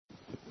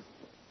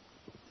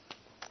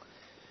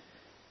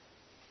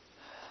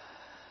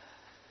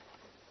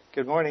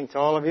Good morning to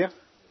all of you.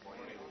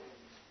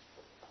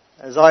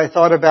 As I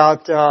thought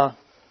about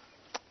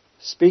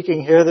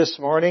speaking here this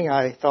morning,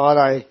 I thought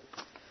I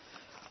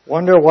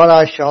wonder what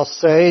I shall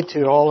say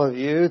to all of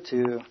you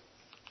to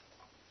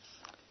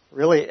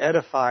really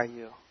edify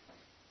you.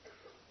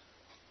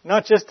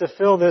 Not just to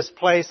fill this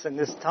place and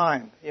this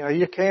time. You know,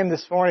 you came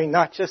this morning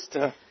not just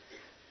to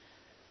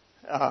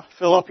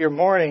fill up your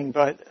morning,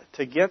 but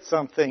to get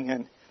something.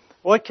 And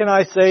what can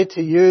I say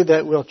to you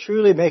that will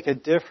truly make a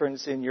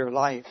difference in your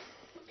life?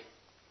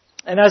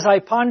 And as I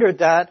pondered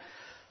that,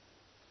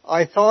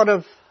 I thought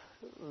of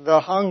the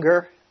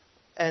hunger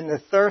and the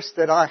thirst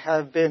that I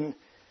have been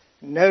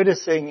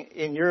noticing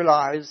in your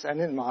lives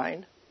and in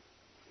mine.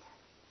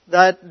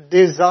 That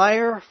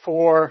desire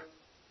for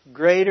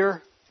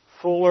greater,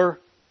 fuller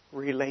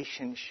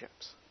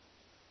relationships.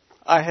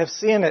 I have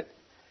seen it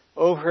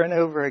over and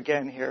over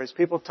again here as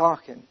people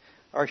talking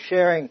or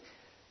sharing.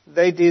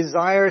 They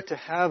desire to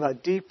have a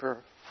deeper,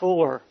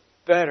 fuller,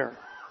 better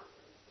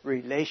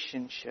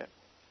relationship.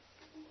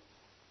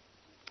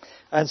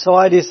 And so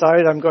I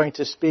decided I'm going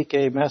to speak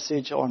a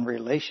message on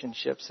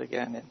relationships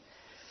again. And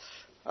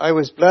I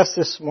was blessed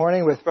this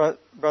morning with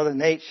Brother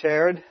Nate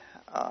shared.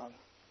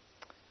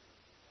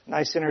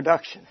 Nice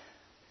introduction.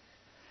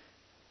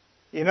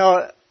 You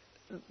know,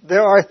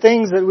 there are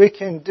things that we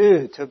can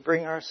do to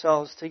bring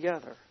ourselves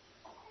together.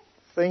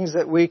 Things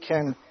that we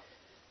can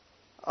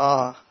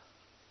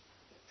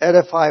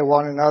edify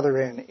one another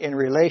in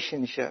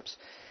relationships.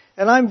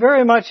 And I'm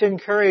very much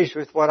encouraged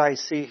with what I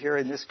see here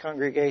in this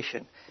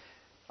congregation.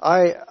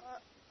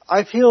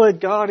 I feel that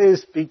God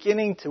is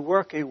beginning to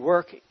work a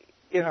work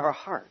in our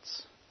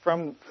hearts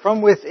from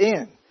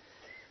within,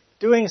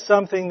 doing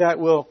something that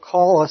will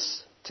call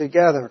us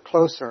together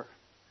closer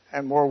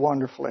and more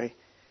wonderfully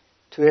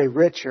to a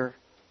richer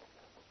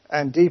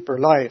and deeper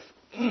life.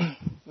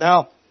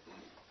 Now,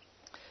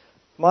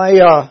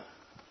 my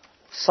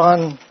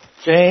son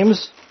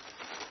James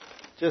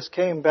just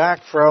came back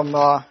from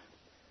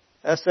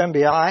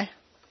SMBI,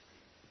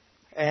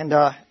 and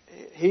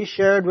he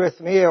shared with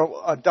me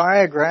a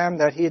diagram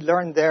that he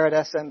learned there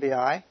at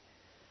SMBI.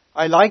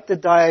 I liked the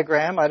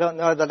diagram. I don't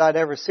know that I'd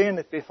ever seen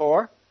it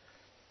before.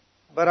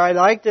 But I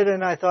liked it,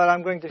 and I thought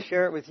I'm going to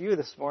share it with you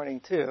this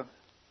morning too.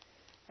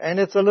 And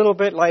it's a little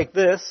bit like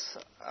this.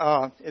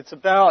 It's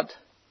about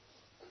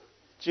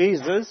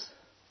Jesus.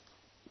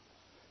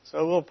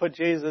 So we'll put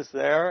Jesus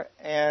there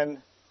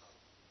and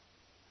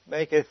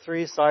make a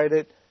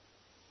three-sided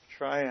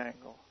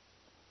triangle.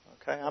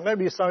 Okay. Now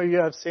maybe some of you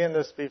have seen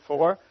this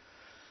before.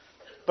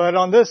 But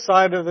on this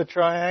side of the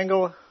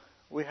triangle,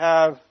 we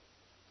have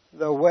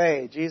the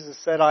way. Jesus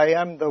said, I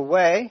am the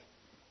way.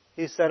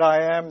 He said,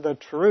 I am the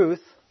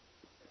truth.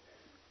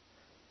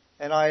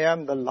 And I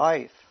am the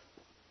life.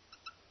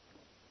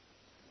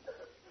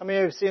 How many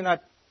of you have seen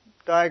that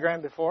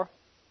diagram before?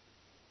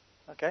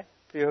 Okay,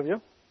 a few of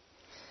you.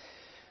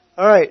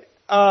 All right.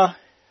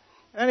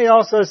 And he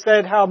also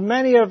said how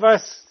many of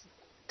us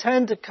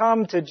tend to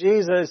come to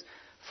Jesus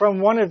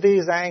from one of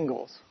these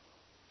angles.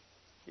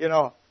 You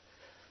know,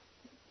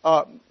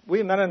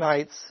 we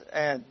Mennonites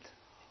and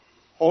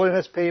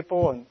holiness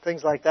people and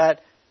things like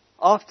that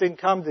often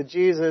come to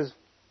Jesus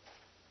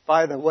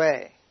by the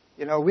way.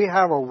 You know, we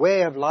have a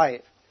way of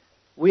life.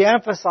 We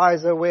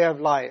emphasize a way of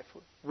life.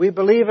 We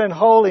believe in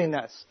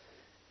holiness.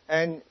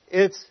 And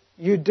it's,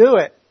 you do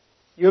it.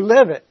 You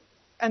live it.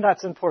 And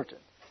that's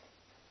important.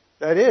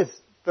 That is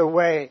the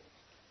way.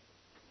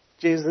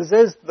 Jesus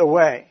is the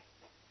way.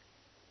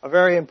 A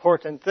very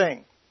important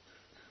thing.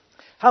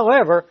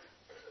 However,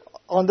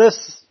 on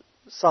this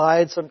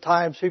side,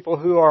 sometimes people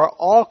who are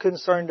all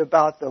concerned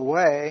about the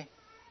way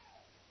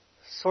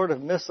sort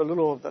of miss a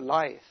little of the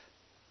life.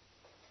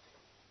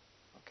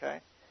 Okay?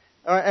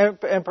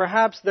 And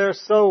perhaps they're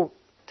so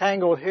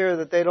tangled here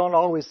that they don't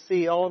always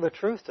see all the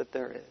truth that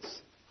there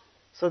is.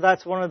 So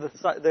that's one of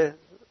the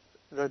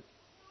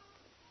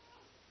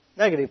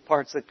negative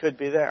parts that could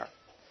be there.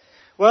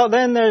 Well,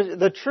 then there's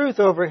the truth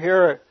over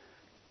here.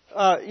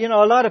 You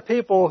know, a lot of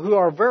people who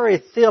are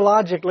very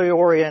theologically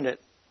oriented.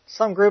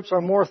 Some groups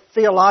are more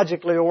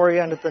theologically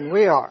oriented than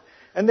we are.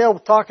 And they'll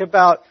talk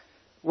about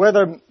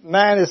whether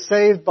man is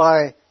saved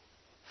by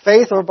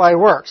faith or by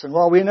works. And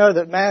well, we know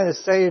that man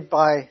is saved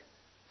by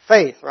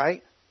faith,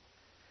 right?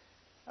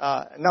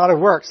 Not of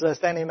works,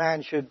 lest any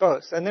man should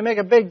boast. And they make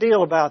a big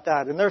deal about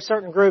that. And there are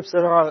certain groups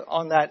that are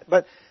on that.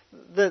 But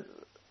the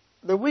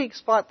weak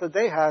spot that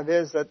they have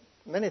is that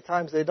many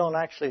times they don't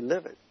actually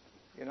live it,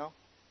 you know.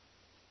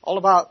 All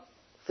about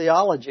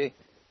theology,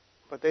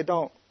 but they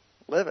don't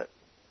live it.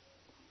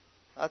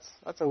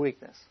 That's a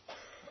weakness.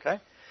 Okay?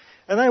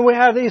 And then we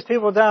have these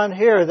people down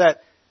here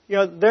that, you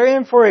know, they're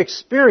in for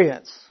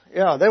experience. You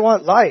know, they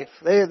want life.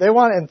 They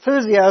want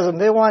enthusiasm.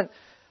 They want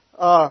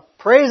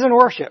praise and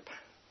worship.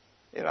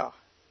 You know.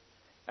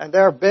 And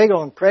they're big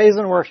on praise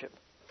and worship.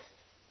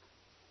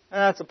 And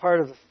that's a part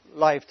of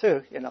life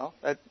too, you know.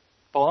 That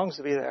belongs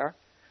to be there.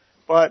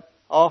 But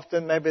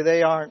often maybe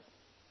they aren't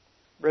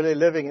really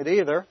living it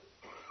either.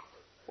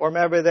 Or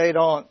maybe they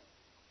don't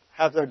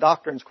have their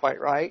doctrines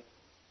quite right,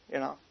 you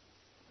know.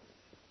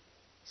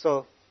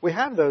 So We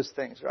have those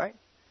things, right?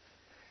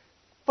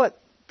 But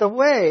the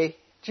way,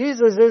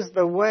 Jesus is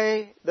the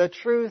way, the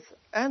truth,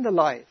 and the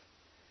life.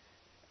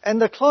 And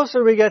the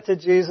closer we get to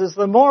Jesus,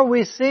 the more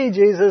we see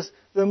Jesus,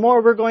 the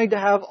more we're going to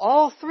have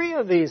all three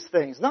of these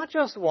things. Not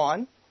just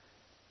one,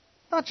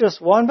 but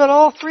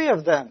all three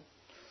of them.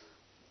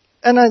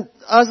 And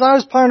as I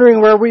was pondering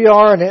where we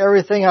are and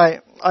everything, I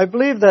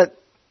believe that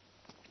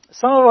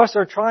some of us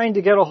are trying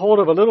to get a hold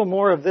of a little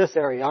more of this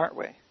area, aren't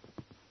we?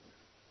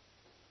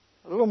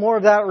 A little more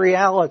of that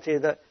reality,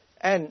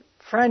 and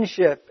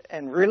friendship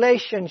and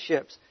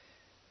relationships.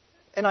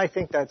 And I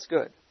think that's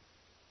good.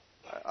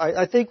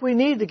 I think we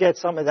need to get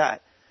some of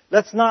that.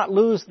 Let's not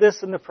lose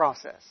this in the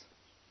process.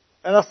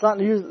 And let's not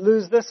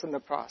lose this in the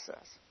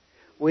process.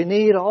 We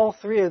need all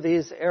three of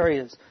these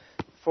areas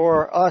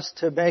for us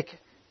to make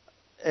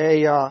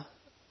a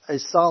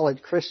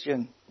solid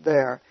Christian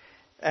there.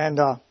 And,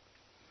 as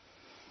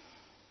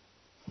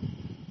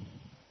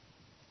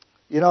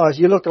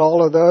you look at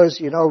all of those,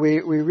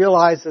 we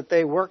realize that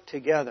they work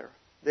together.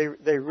 They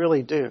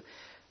really do.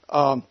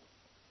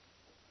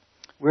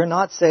 We're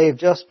not saved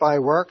just by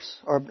works,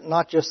 or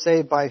not just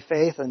saved by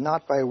faith and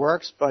not by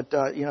works, but,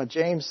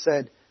 James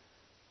said,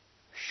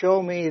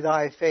 show me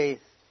thy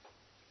faith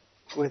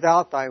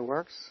without thy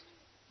works,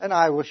 and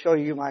I will show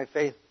you my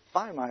faith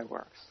by my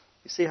works.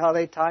 You see how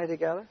they tie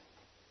together?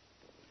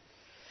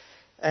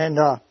 And,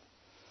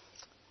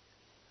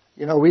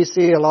 we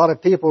see a lot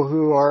of people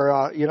who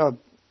are,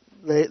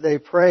 they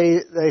pray,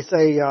 they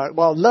say,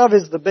 love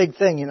is the big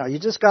thing, you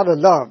just got to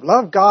love.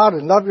 Love God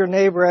and love your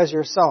neighbor as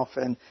yourself.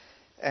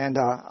 And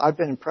I've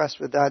been impressed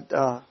with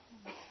that,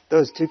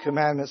 those two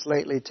commandments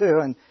lately too.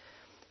 And,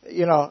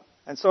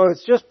 and so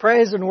it's just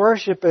praise and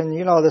worship and,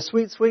 the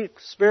sweet, sweet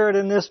spirit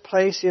in this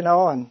place, and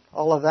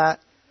all of that.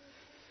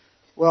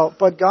 Well,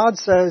 but God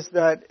says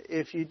that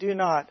if you do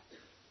not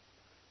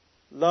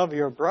love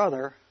your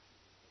brother,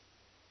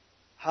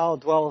 how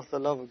dwelleth the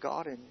love of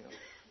God in you?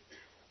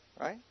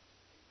 Right?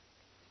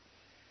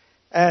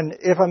 And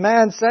if a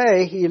man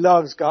say he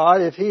loves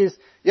God, if he's,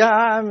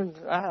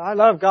 I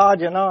love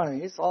God,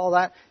 and he's all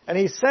that, and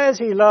he says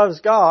he loves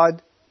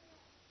God,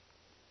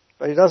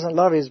 but he doesn't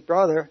love his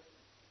brother,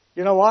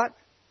 you know what?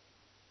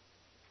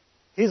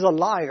 He's a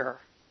liar,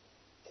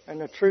 and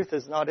the truth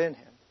is not in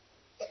him.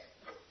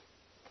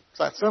 It's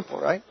that simple,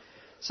 right?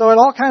 So it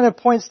all kind of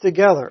points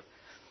together.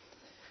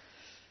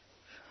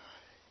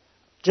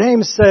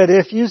 James said,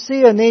 if you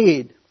see a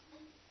need,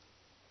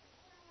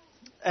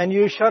 and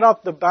you shut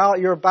up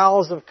your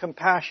bowels of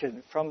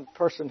compassion from the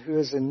person who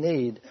is in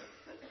need,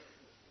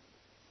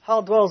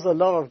 how dwells the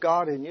love of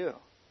God in you?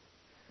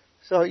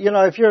 So,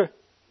 if you're,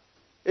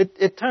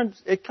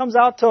 it comes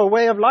out to a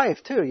way of life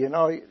too,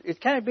 It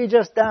can't be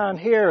just down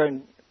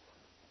here,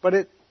 but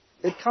it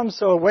comes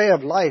to a way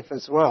of life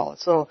as well.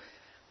 So,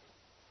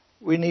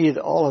 we need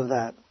all of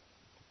that.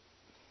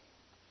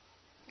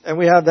 And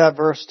we have that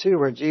verse too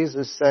where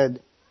Jesus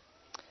said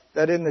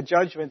that in the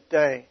judgment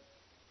day,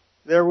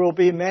 there will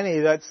be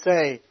many that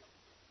say,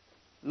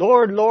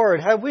 Lord,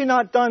 Lord, have we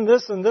not done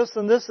this and this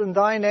and this in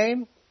thy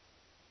name?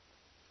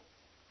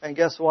 And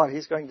guess what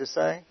he's going to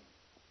say?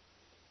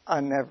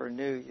 I never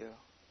knew you.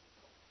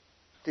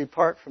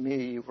 Depart from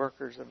me, you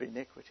workers of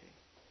iniquity.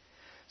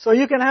 So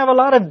you can have a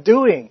lot of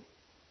doing.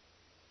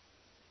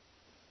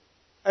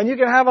 And you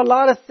can have a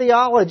lot of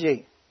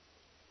theology.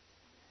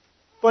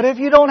 But if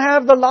you don't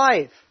have the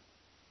life,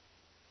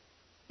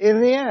 in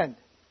the end,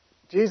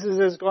 Jesus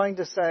is going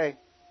to say,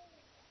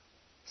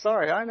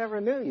 sorry, I never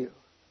knew you.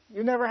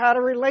 You never had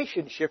a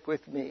relationship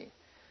with me.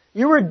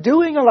 You were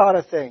doing a lot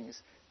of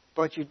things,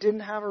 but you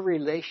didn't have a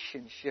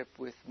relationship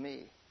with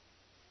me.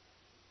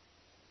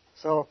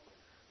 So,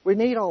 we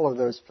need all of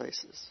those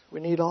places.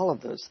 We need all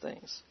of those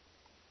things.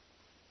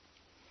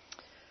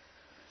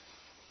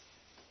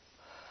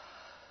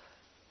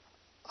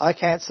 I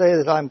can't say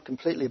that I'm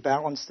completely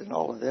balanced in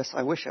all of this.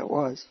 I wish I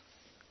was.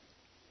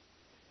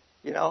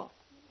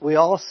 We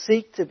all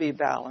seek to be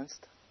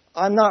balanced.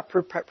 I'm not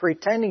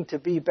pretending to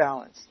be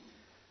balanced.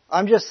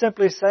 I'm just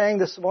simply saying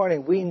this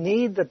morning, we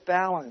need the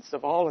balance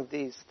of all of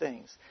these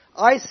things.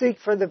 I seek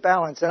for the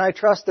balance, and I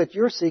trust that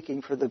you're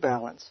seeking for the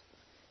balance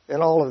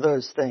in all of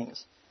those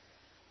things.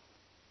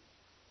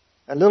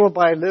 And little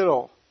by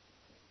little,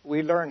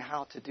 we learn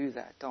how to do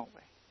that, don't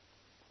we?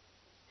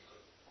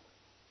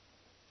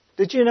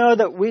 Did you know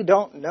that we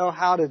don't know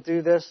how to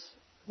do this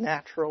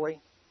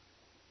naturally?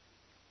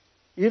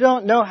 You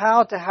don't know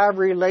how to have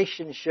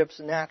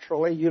relationships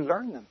naturally. You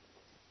learn them.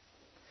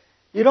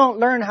 You don't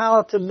learn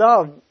how to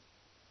love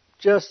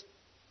just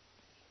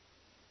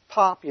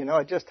pop,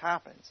 it just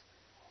happens.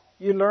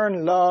 You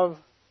learn love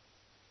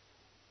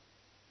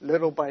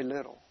little by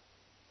little.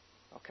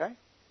 Okay?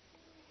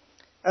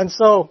 And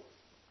so,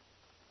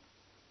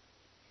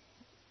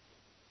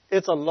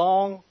 it's a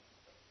long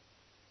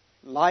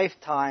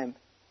lifetime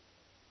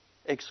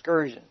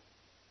excursion.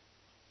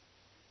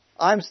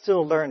 I'm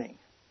still learning.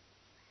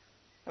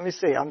 Let me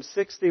see, I'm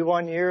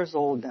 61 years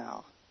old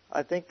now.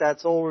 I think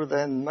that's older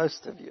than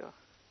most of you.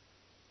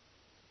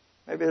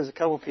 Maybe there's a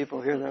couple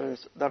people here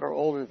that are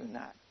older than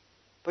that.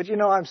 But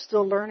I'm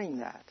still learning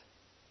that.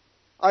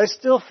 I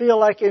still feel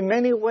like in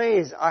many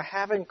ways I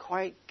haven't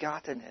quite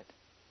gotten it.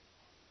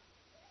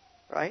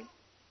 Right?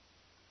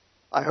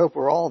 I hope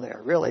we're all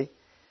there, really.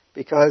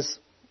 Because,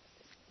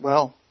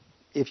 well,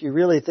 if you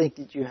really think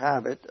that you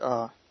have it,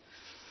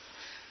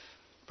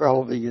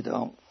 probably you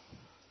don't.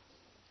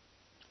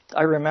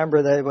 I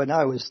remember that when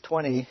I was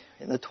 20,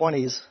 in the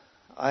 20s,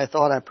 I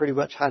thought I pretty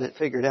much had it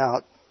figured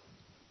out.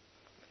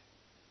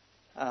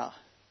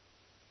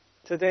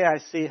 Today I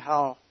see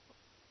how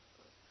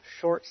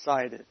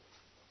short-sighted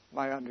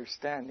my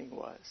understanding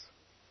was.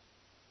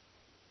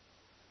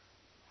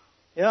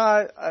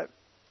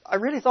 I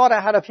really thought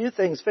I had a few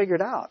things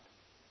figured out.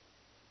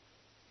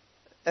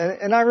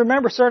 And I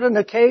remember certain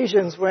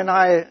occasions when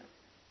I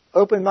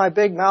opened my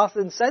big mouth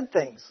and said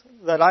things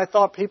that I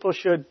thought people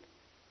should,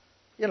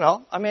 there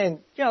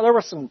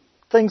were some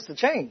things to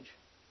change.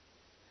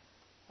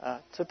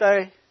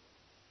 Today,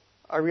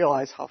 I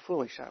realize how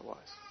foolish I was.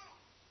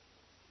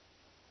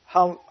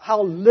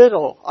 How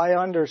little I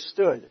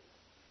understood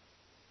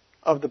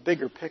of the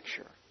bigger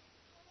picture.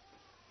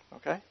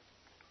 Okay?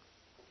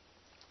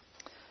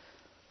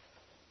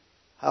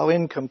 How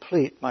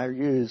incomplete my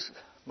views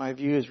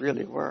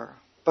really were.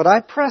 But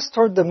I pressed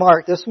toward the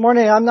mark. This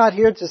morning, I'm not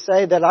here to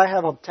say that I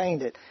have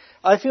obtained it.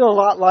 I feel a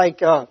lot like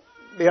the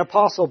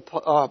Apostle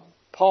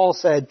Paul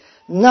said,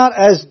 not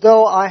as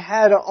though I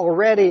had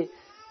already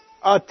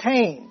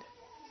attained,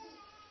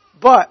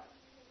 but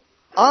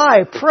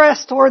I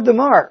press toward the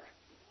mark.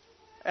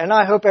 And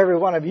I hope every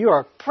one of you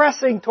are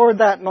pressing toward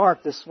that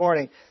mark this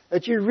morning,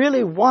 that you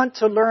really want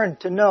to learn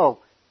to know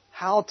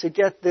how to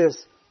get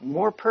this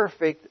more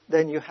perfect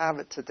than you have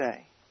it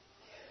today.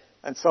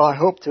 And so I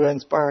hope to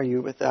inspire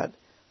you with that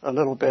a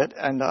little bit.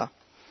 And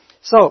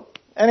so,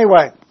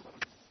 anyway,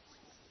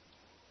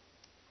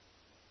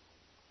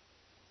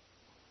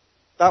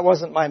 that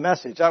wasn't my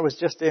message. That was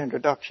just the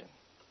introduction.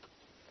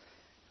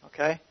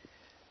 Okay?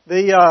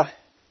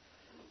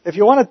 If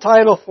you want a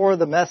title for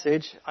the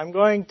message, I'm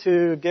going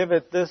to give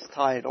it this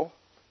title.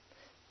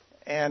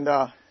 And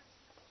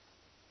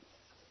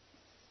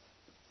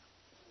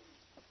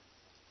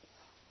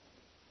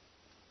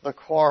the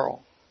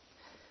quarrel.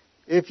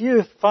 If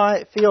you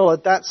feel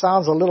that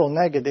sounds a little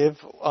negative,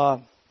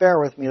 bear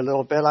with me a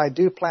little bit. I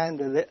do plan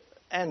to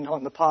end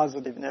on the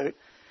positive note.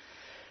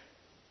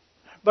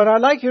 But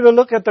I'd like you to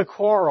look at the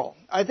quarrel.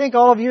 I think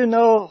all of you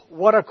know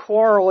what a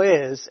quarrel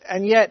is,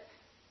 and yet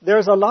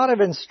there's a lot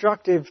of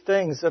instructive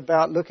things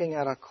about looking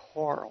at a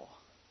quarrel.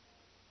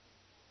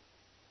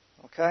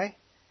 Okay?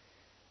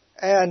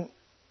 And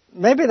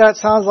maybe that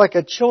sounds like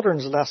a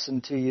children's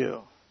lesson to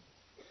you.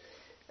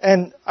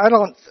 And I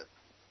don't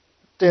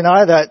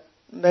deny that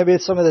maybe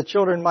some of the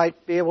children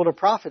might be able to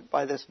profit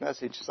by this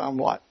message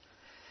somewhat.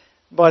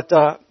 But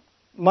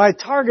my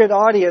target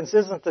audience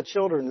isn't the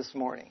children this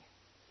morning.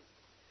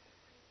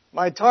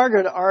 My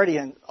target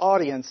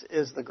audience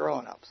is the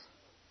grown-ups.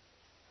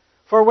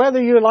 For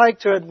whether you like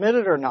to admit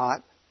it or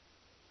not,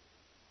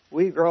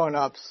 we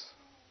grown-ups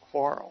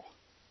quarrel.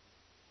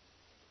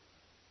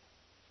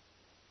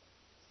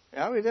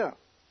 Yeah, we do.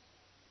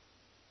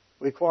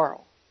 We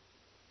quarrel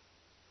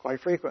quite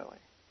frequently.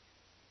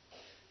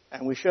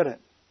 And we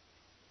shouldn't.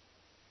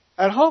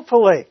 And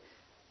hopefully,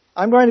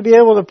 I'm going to be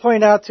able to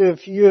point out to a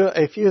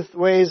few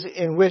ways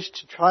in which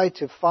to try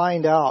to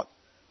find out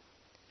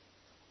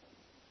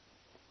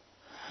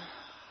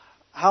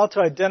how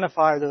to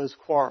identify those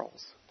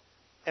quarrels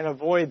and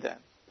avoid them.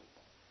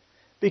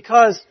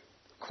 Because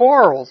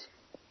quarrels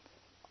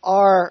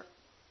are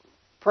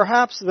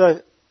perhaps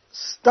the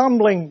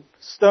stumbling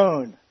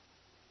stone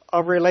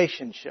of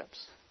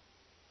relationships.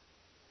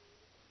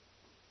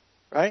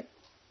 Right?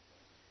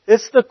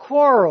 It's the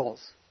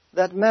quarrels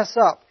that mess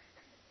up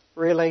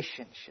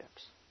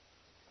relationships.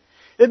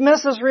 It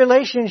messes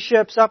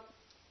relationships up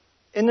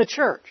in the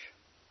church.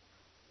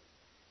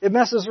 It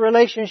messes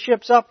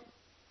relationships up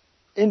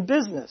in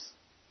business,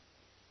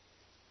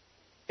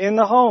 in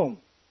the home,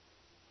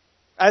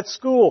 at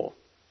school,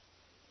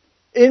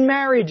 in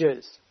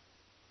marriages,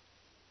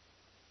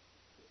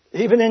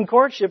 even in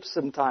courtships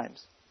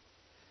sometimes.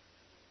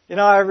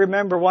 I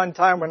remember one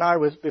time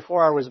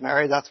before I was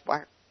married, that's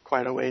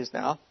quite a ways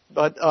now,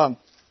 but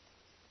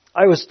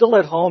I was still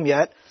at home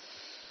yet,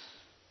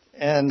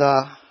 and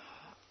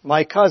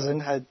my cousin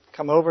had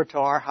come over to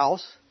our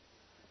house.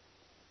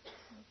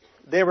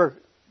 They were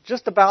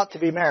just about to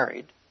be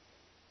married,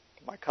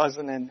 my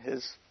cousin and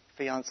his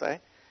fiancée,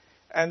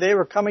 and they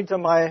were coming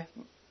to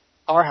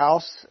our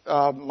house.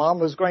 Mom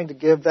was going to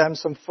give them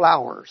some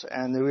flowers,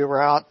 and we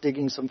were out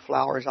digging some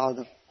flowers out of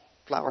the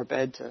flower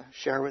bed to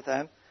share with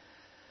them,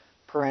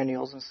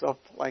 perennials and stuff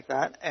like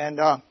that. And,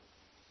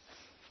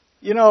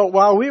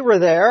 while we were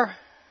there,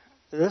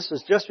 this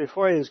was just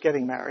before he was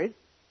getting married,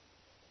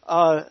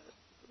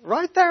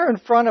 right there in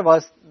front of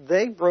us,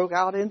 they broke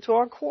out into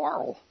a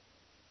quarrel.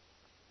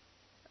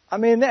 I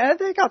mean,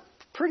 they got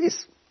pretty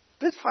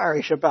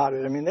spitfire-ish about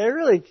it. I mean, they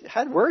really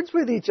had words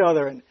with each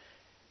other. And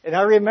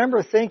I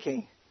remember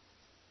thinking,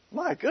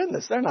 my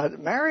goodness, they're not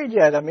married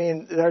yet. I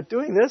mean, they're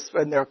doing this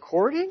when they're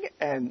courting.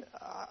 And,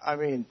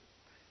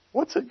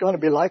 What's it going to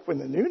be like when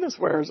the newness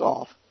wears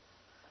off?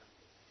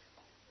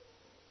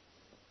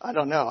 I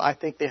don't know. I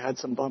think they had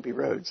some bumpy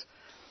roads.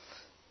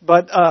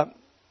 But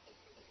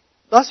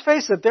let's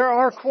face it, there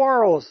are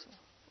quarrels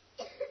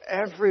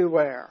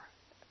everywhere.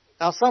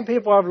 Now, some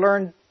people have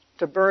learned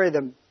to bury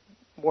them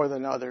more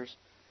than others.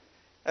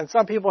 And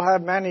some people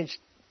have managed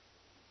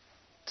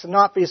to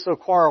not be so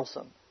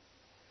quarrelsome.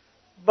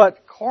 But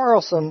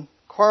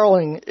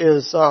quarreling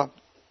is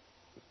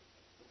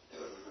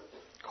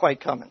quite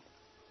common.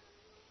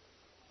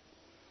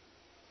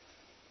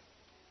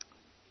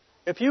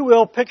 If you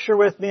will, picture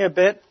with me a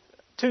bit,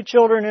 two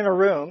children in a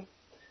room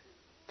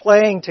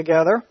playing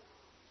together,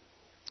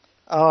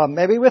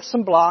 maybe with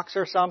some blocks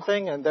or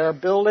something, and they're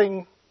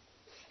building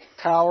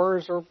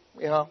towers or,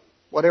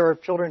 whatever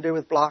children do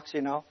with blocks,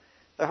 They're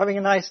having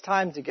a nice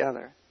time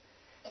together.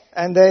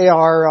 And they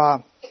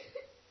are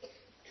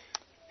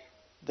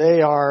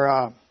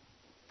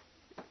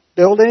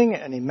building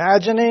and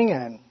imagining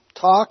and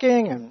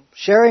talking and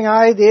sharing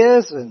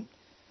ideas, and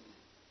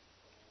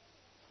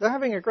they're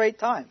having a great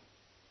time.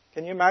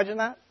 Can you imagine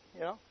that?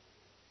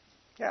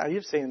 Yeah,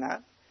 you've seen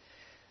that.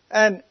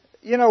 And,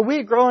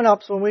 we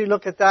grown-ups, when we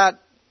look at that,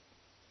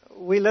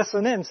 we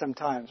listen in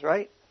sometimes,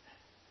 right?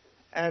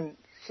 And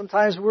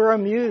sometimes we're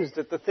amused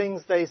at the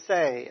things they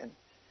say. And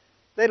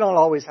they don't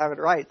always have it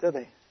right, do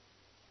they?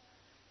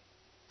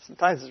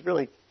 Sometimes it's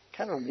really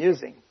kind of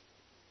amusing.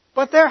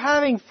 But they're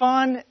having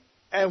fun,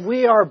 and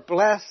we are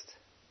blessed,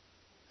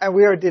 and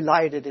we are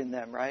delighted in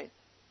them, right?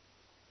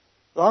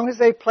 As long as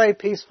they play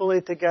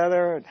peacefully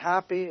together and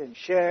happy and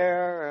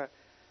share,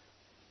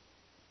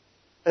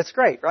 it's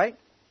great, right?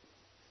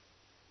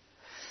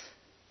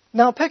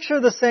 Now picture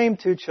the same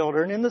two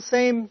children in the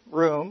same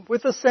room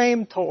with the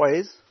same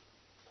toys,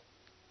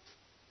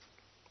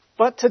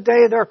 but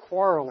today they're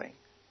quarreling.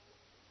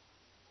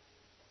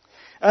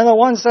 And the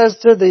one says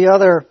to the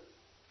other,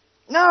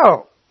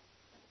 "No,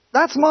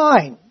 that's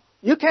mine.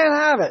 You can't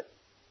have it."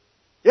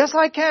 "Yes,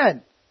 I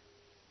can."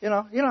 You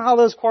know how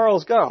those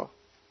quarrels go,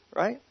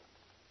 right?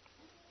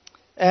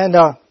 And,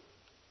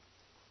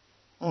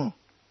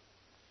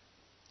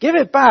 "Give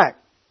it back."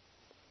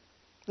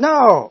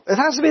 "No, it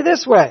has to be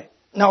this way."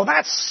 "No,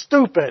 that's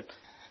stupid."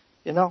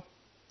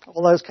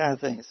 All those kind of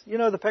things. You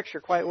know the picture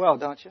quite well,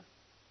 don't you?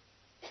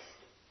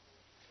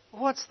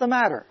 What's the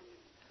matter?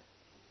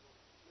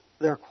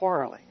 They're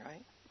quarreling,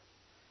 right?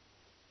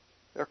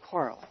 They're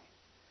quarreling.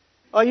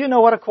 Well, you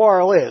know what a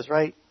quarrel is,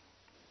 right?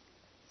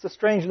 It's a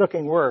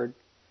strange-looking word.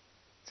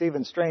 It's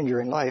even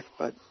stranger in life,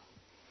 but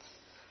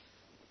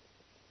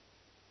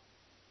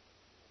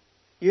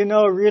you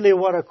know really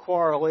what a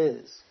quarrel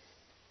is.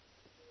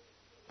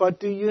 But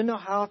do you know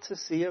how to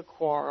see a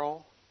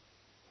quarrel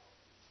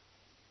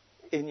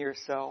in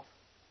yourself?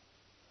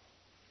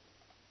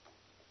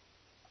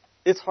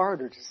 It's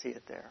harder to see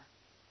it there.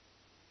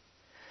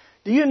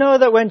 Do you know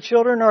that when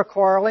children are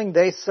quarreling,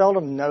 they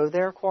seldom know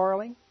they're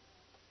quarreling?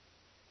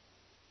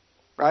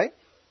 Right?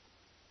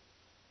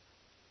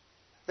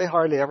 They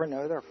hardly ever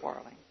know they're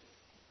quarreling.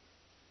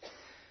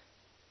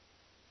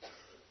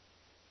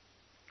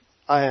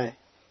 I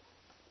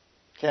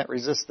can't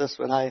resist this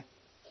one. I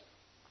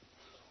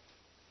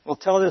will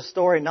tell this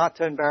story not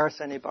to embarrass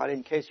anybody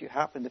in case you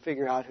happen to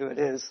figure out who it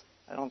is.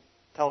 I don't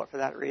tell it for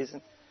that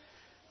reason.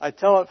 I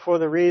tell it for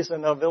the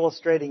reason of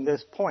illustrating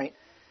this point.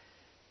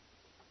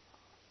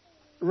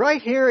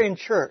 Right here in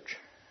church,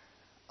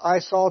 I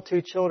saw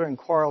two children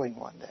quarreling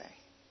one day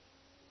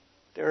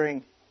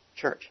during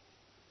church.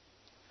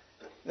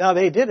 Now,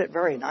 they did it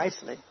very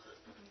nicely,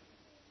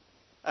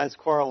 as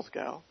quarrels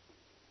go.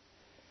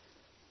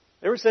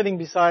 They were sitting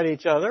beside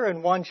each other,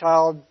 and one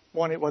child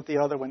wanted what the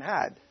other one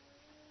had.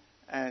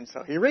 And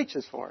so he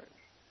reaches for it.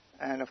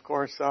 And, of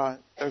course,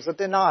 there's a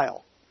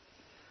denial.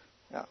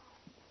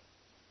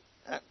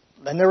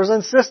 Then there was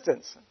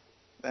insistence.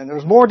 Then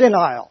there's more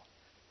denial.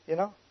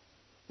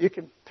 You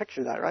can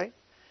picture that, right?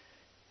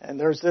 And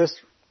there's this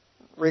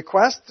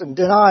request and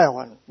denial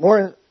and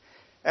more.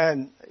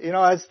 And,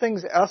 as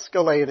things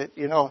escalated,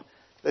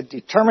 the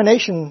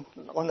determination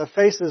on the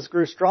faces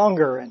grew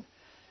stronger.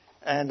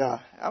 And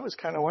I was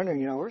kind of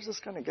wondering, where's this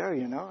going to go,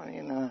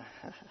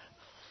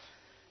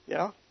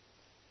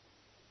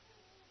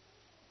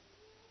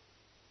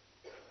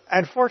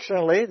 And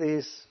fortunately,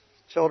 these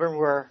children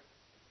were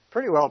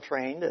pretty well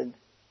trained, and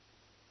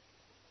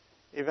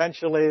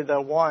eventually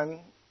the one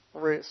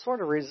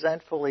sort of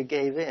resentfully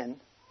gave in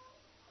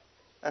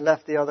and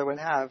left the other one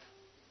have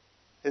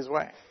his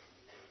way.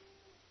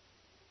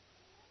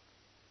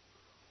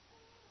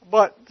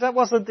 But that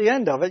wasn't the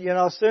end of it.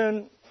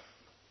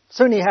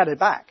 Soon he had it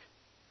back.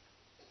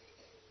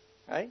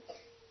 Right?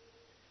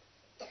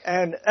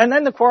 And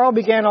then the quarrel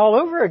began all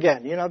over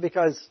again,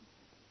 because,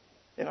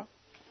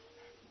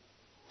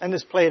 and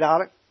this played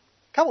out a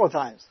couple of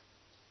times.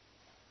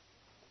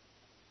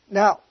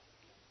 Now,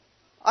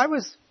 I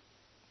was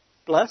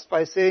blessed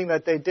by seeing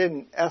that they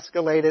didn't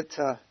escalate it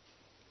to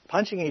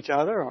punching each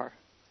other, or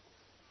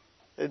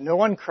no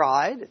one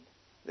cried.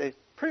 They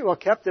pretty well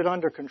kept it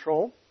under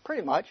control,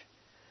 pretty much.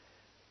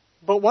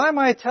 But why am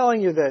I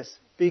telling you this?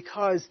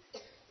 Because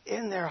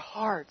in their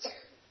hearts,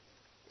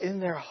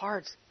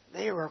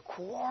 they were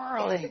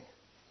quarreling.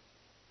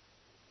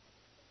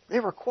 They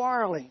were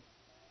quarreling.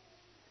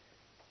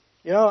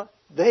 You know,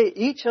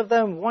 each of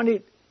them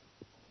wanted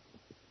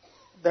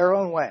their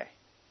own way.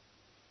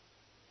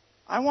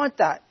 I want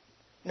that.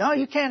 No,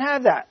 you can't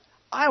have that.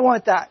 I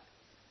want that.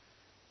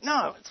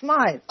 No, it's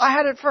mine. I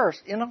had it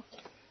first, you know.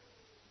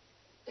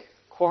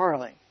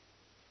 Quarreling.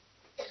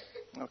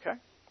 Okay?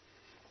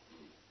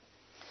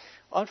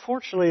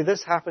 Unfortunately,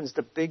 this happens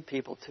to big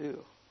people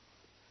too.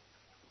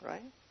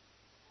 Right?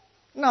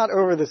 Not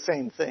over the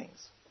same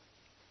things.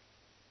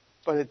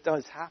 But it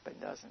does happen,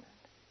 doesn't it?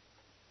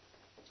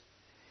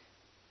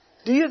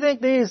 Do you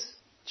think these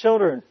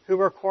children who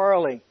were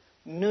quarreling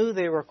knew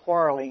they were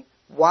quarreling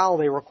while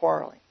they were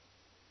quarreling?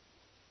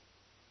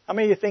 How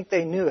many of you think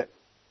they knew it?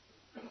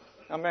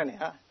 Not many,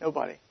 huh?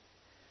 Nobody.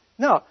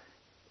 No.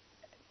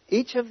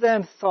 Each of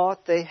them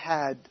thought they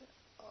had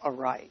a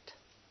right.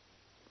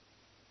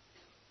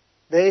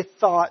 They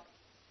thought,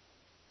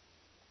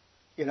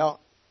 you know,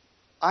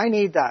 I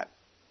need that.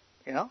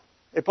 You know,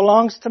 it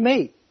belongs to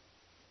me.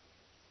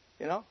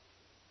 You know?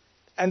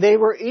 And they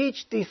were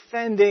each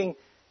defending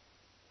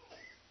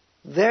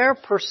their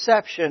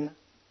perception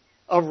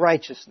of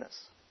righteousness.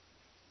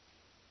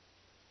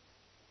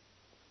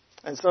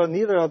 And so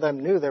neither of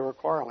them knew they were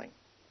quarreling.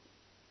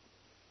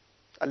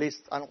 At least,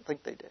 I don't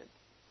think they did.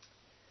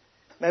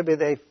 Maybe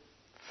they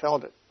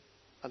felt it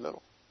a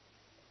little.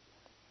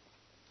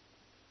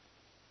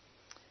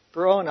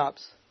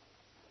 Grown-ups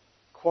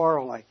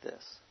quarrel like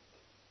this.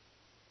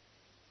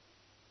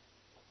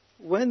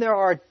 When there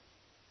are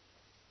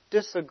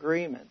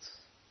disagreements,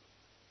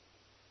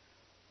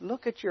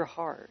 look at your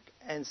heart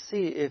and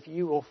see if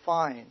you will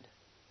find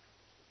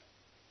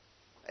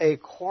a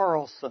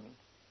quarrelsome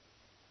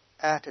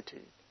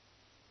attitude.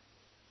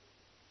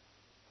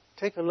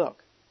 Take a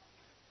look.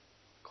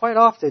 Quite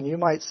often you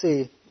might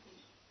see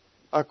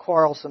a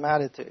quarrelsome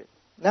attitude.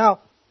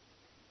 Now,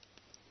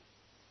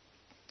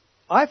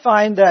 I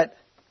find that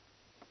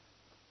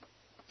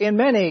in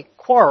many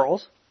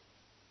quarrels,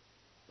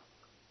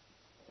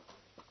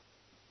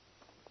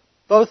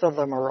 both of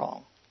them are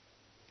wrong.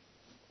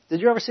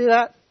 Did you ever see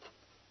that?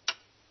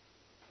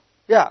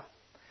 Yeah.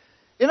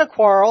 In a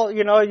quarrel,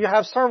 you know, you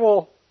have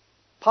several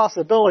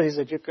possibilities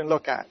that you can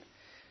look at.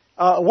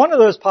 One of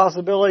those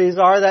possibilities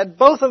are that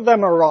both of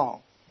them are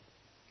wrong.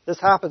 This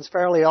happens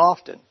fairly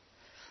often.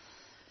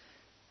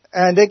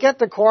 And they get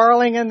to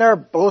quarreling and they're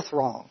both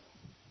wrong.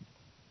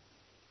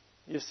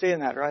 You're seeing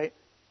that, right?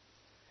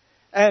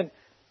 And,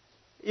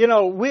 you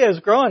know, we as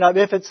grown-ups,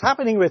 if it's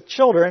happening with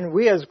children,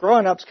 we as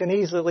grown-ups can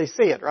easily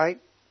see it, right?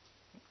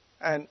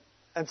 And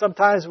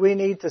sometimes we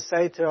need to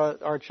say to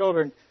our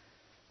children,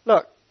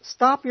 look,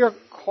 stop your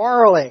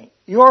quarreling.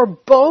 You're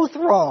both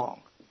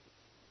wrong.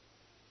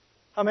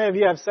 How many of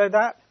you have said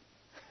that?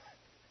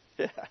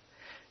 Yeah.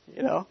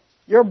 You know,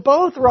 you're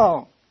both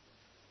wrong.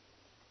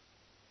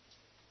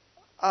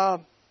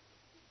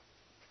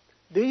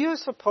 Do you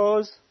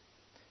suppose...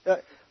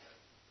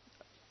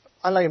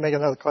 I'd like to make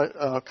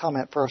another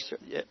comment first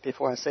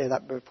before I say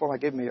that, before I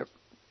give me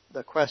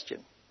the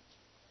question.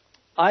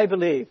 I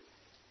believe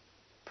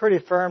pretty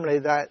firmly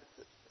that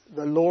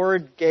the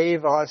Lord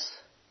gave us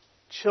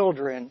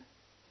children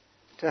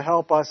to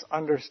help us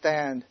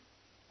understand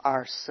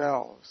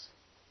ourselves.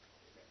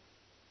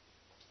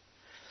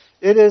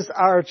 It is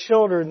our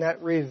children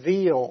that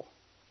reveal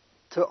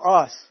to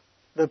us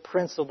the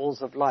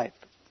principles of life,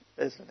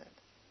 isn't it?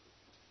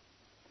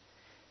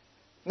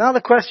 Now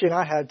the question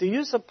I have, do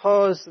you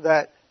suppose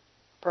that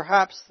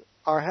perhaps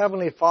our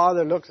Heavenly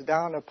Father looks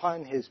down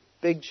upon His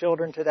big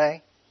children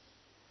today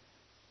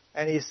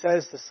and He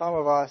says to some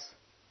of us,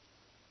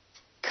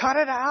 cut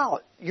it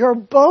out, you're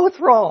both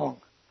wrong?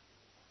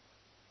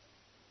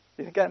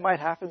 You think that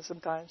might happen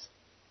sometimes?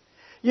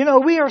 You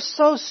know, we are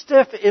so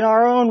stiff in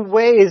our own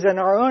ways and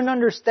our own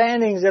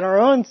understandings and our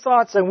own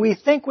thoughts, and we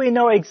think we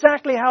know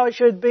exactly how it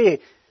should be.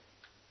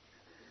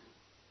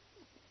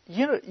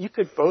 You know, you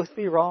could both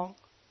be wrong.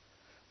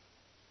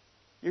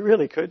 You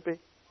really could be.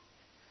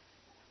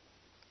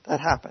 That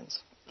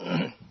happens.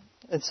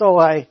 And so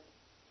I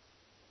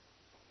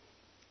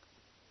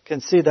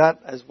can see that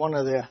as one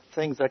of the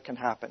things that can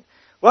happen.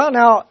 Well,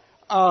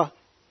 now,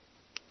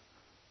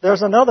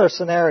 there's another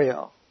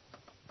scenario.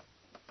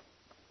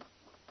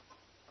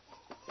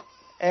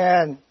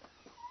 And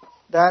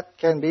that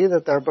can be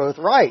that they're both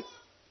right.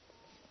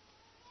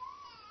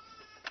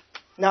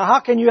 Now,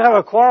 how can you have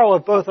a quarrel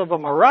if both of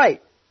them are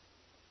right?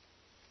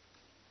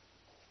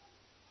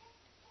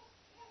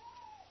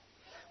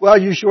 Well,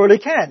 you surely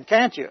can,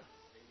 can't you?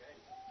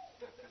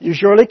 You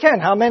surely can.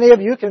 How many of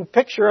you can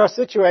picture a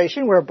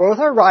situation where both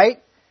are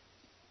right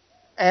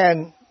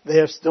and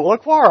there's still a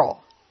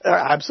quarrel? There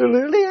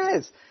absolutely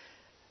is.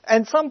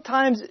 And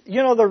sometimes,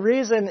 you know, the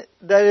reason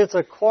that it's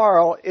a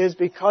quarrel is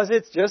because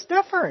it's just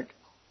different.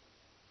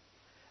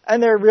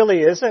 And there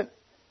really isn't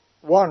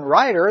one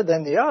righter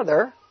than the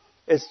other.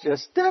 It's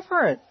just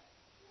different.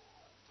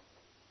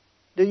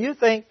 Do you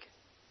think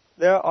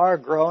there are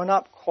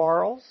grown-up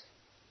quarrels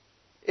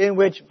in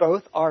which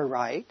both are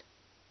right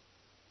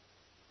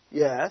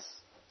Yes.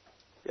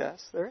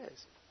 Yes, there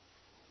is.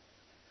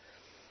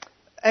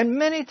 And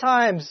many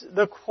times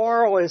the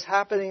quarrel is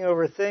happening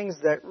over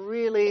things that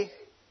really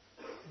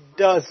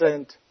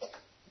doesn't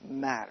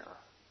matter.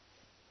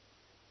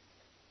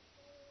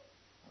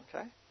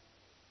 Okay?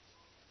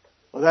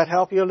 Will that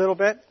help you a little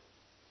bit?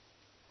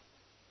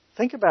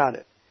 Think about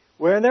it.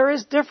 Where there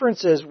is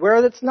differences,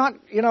 where it's not,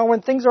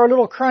 when things are a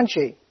little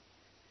crunchy.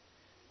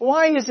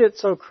 Why is it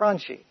so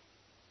crunchy?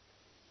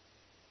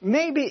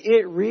 Maybe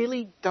it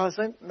really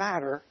doesn't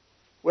matter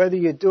whether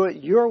you do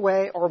it your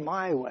way or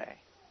my way.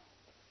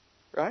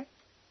 Right?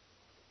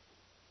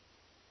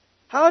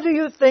 How do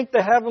you think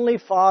the Heavenly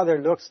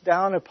Father looks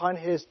down upon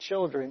His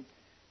children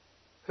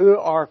who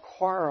are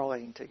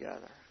quarreling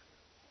together?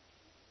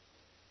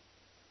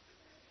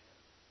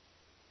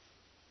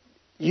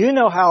 You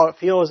know how it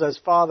feels as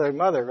father and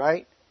mother,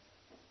 right?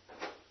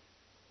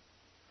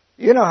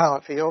 You know how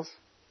it feels.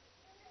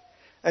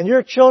 And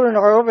your children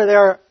are over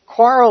there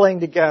quarreling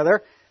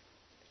together,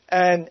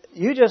 and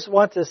you just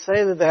want to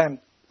say to them,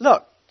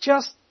 look,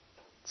 just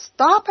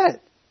stop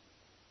it.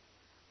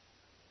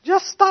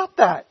 Just stop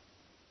that.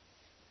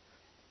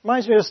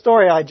 Reminds me of a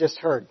story I just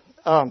heard.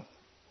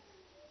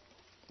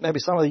 Maybe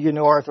some of you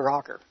know Arthur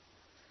Ocker.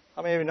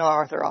 How many of you know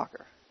Arthur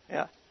Ocker?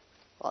 Yeah.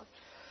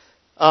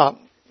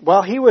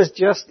 Well, he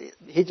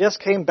just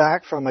came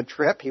back from a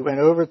trip. He went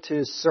over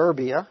to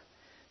Serbia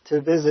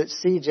to visit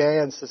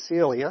CJ and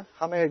Cecilia.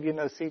 How many of you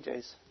know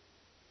CJ's?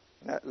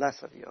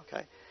 Less of you,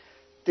 okay.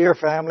 Dear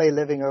family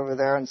living over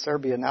there in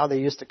Serbia now. They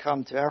used to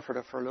come to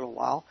Ephrata for a little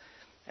while,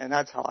 and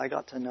that's how I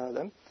got to know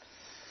them.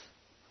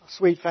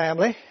 Sweet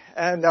family,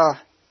 and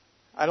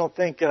I don't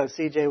think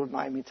CJ would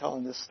mind me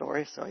telling this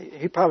story, so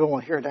he probably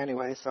won't hear it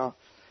anyway, so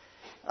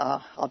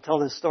I'll tell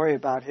this story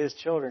about his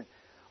children.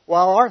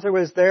 While Arthur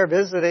was there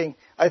visiting,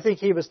 I think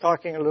he was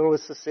talking a little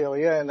with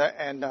Cecilia,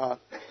 and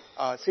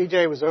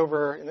CJ was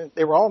over, and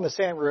they were all in the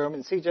same room,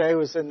 and CJ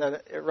was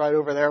right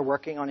over there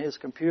working on his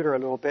computer a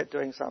little bit,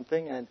 doing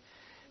something,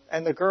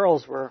 and the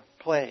girls were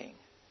playing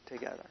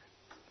together.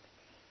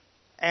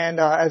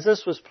 And as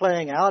this was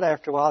playing out,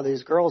 after a while,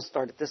 these girls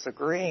started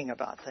disagreeing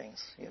about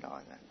things, and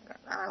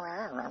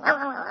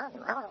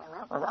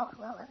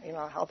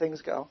how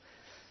things go.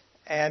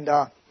 And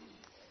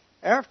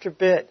after a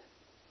bit,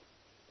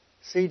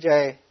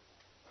 CJ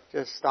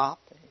just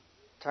stopped, and he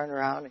turned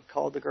around and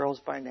called the girls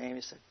by name.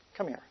 He said,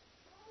 "Come here."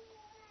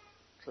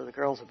 So the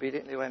girls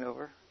obediently went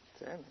over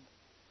to him.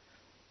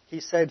 He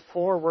said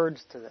 4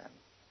 words to them.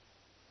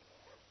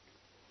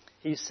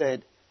 He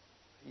said,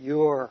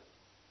 "You're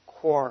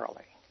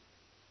quarreling.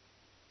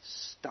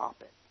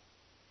 Stop it."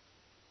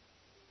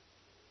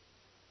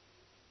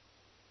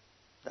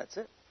 That's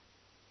it.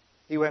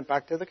 He went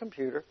back to the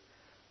computer.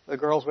 The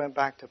girls went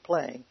back to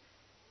playing,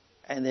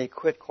 and they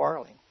quit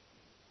quarreling.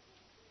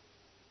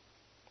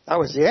 That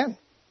was the end.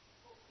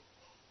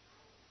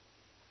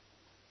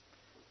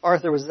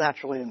 Arthur was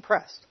naturally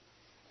impressed.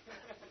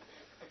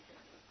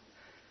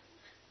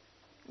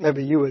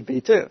 Maybe you would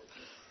be too.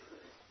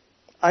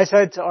 I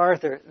said to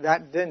Arthur,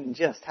 that didn't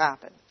just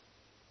happen.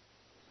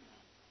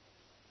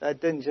 That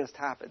didn't just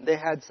happen. They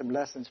had some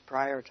lessons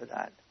prior to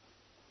that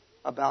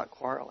about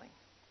quarreling.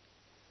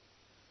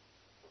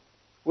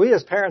 We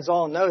as parents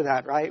all know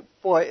that, right?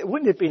 Boy,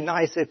 wouldn't it be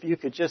nice if you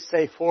could just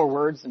say 4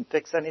 words and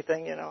fix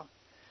anything,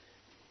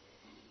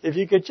 If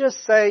you could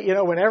just say,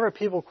 whenever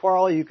people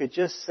quarrel, you could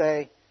just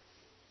say,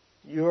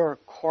 "You're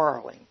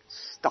quarreling.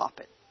 Stop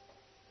it."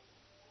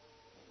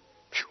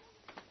 Phew,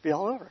 be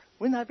all over.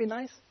 Wouldn't that be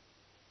nice?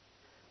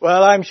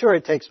 Well, I'm sure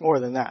it takes more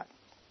than that.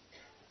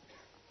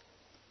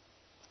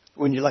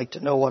 Wouldn't you like to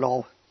know what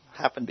all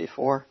happened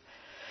before?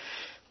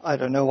 I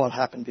don't know what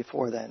happened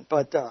before then.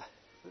 But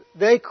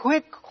they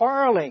quit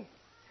quarreling.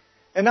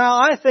 And now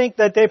I think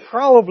that they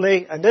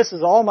probably, and this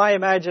is all my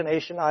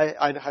imagination,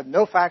 I have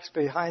no facts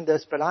behind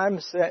this, but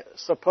I'm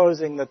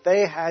supposing that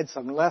they had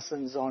some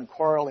lessons on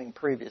quarreling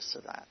previous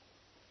to that.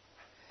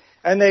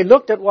 And they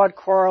looked at what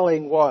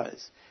quarreling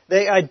was.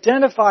 They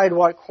identified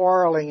what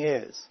quarreling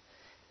is.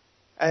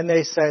 And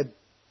they said,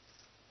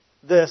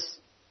 this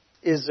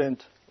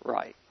isn't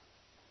right.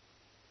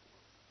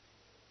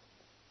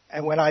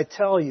 And when I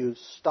tell you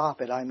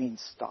stop it, I mean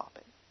stop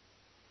it.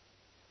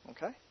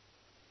 Okay?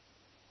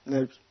 And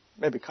there's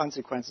maybe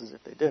consequences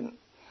if they didn't.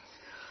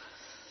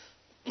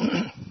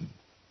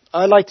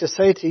 I'd like to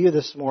say to you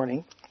this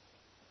morning,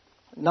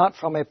 not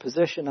from a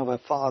position of a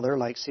father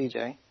like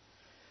CJ,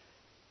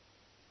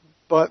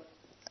 but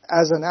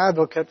as an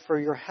advocate for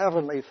your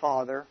Heavenly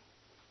Father,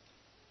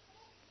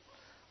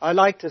 I'd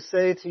like to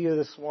say to you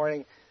this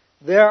morning,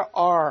 there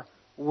are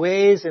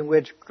ways in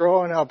which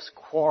grown-ups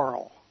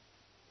quarrel.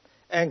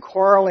 And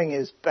quarreling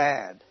is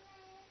bad.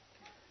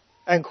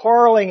 And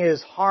quarreling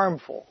is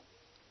harmful.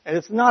 And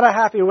it's not a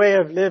happy way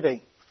of living.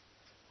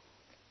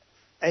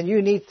 And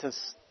you need to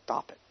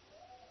stop it.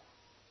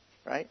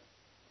 Right?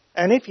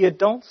 And if you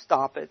don't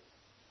stop it,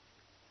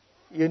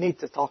 you need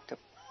to talk to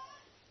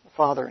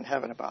Father in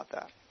heaven about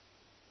that.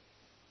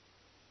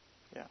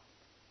 Yeah.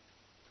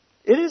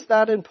 It is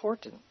that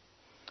important.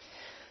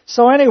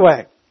 So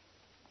anyway,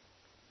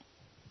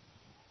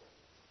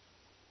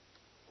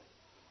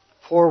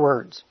 4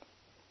 words.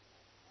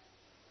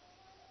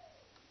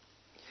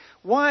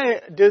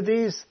 Why do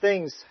these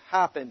things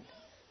happen?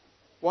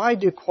 Why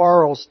do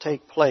quarrels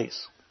take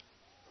place?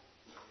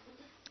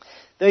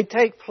 They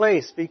take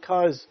place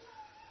because,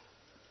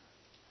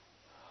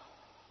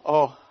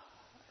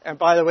 and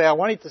by the way, I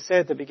wanted to say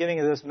at the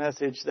beginning of this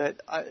message that,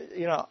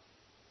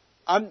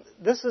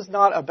 this is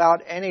not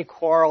about any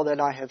quarrel that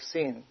I have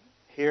seen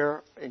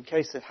here in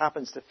case it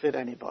happens to fit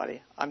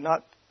anybody. I'm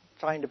not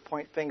trying to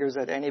point fingers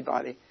at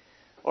anybody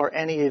or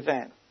any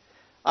event.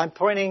 I'm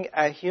pointing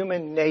at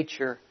human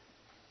nature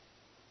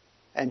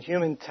and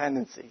human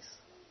tendencies.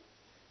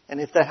 And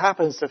if that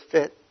happens to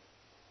fit,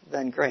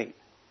 then great.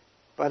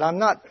 But I'm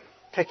not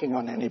picking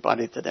on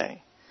anybody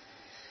today.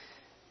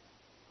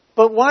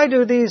 But why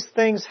do these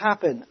things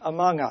happen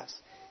among us?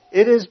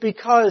 It is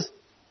because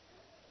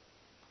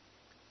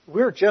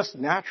we're just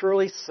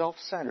naturally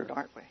self-centered,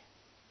 aren't we?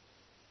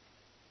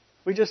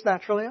 We just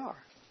naturally are.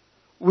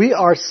 We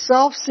are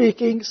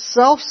self-seeking,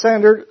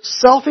 self-centered,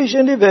 selfish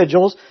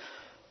individuals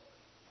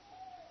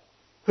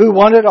who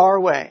want it our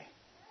way.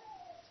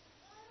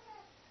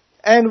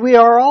 And we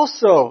are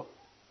also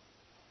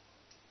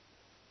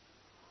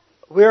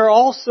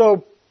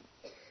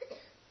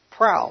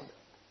proud.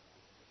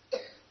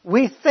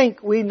 We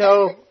think we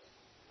know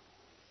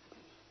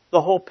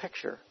the whole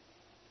picture.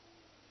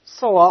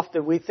 So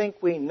often we think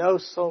we know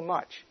so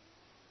much.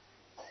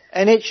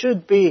 And it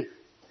should be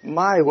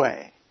my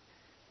way.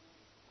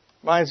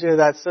 Reminds me of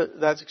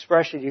that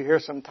expression you hear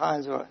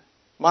sometimes,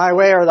 my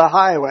way or the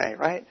highway,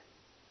 right?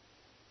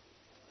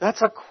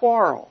 That's a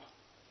quarrel.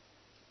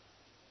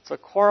 It's a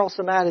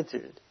quarrelsome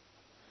attitude.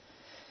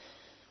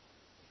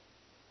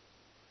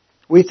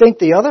 We think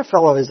the other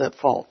fellow is at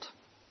fault.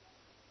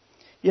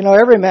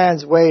 Every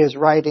man's way is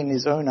right in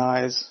his own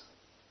eyes,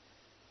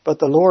 but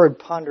the Lord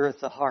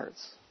pondereth the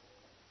hearts.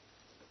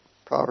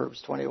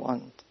 Proverbs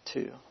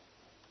 21:2.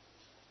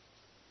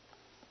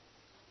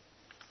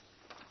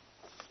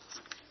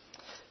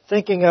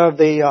 Thinking of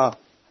the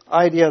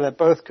idea that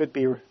both could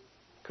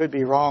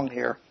be wrong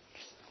here.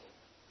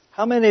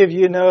 How many of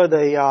you know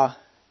the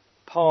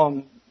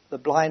poem "The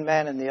Blind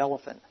Man and the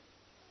Elephant"?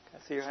 Can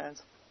I see your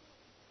hands?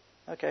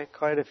 Okay,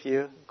 quite a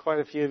few. Quite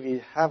a few of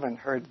you haven't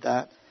heard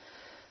that.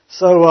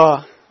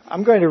 So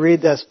I'm going to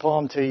read this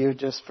poem to you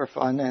just for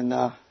fun, and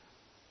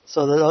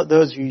so that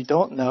those of you who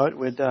don't know it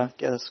would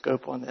get a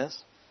scope on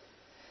this.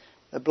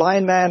 The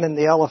Blind Man and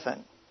the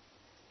Elephant.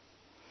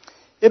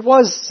 It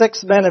was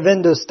 6 men of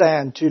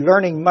Indostan, to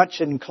learning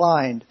much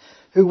inclined,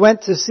 who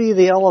went to see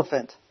the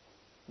elephant,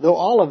 though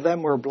all of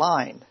them were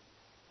blind,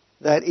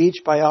 that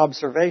each by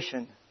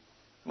observation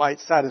might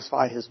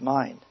satisfy his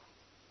mind.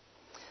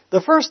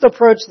 The first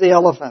approached the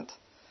elephant,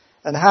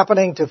 and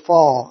happening to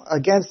fall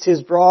against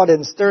his broad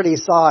and sturdy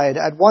side,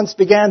 at once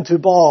began to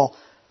bawl,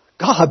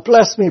 "God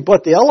bless me,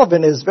 but the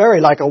elephant is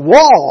very like a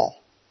wall."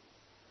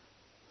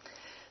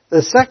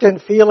 The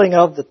second, feeling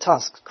of the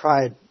tusks,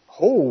 cried,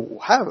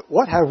 "Oh,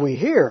 what have we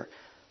here?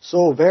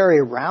 So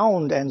very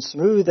round and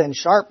smooth and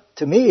sharp,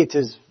 to me it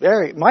is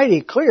very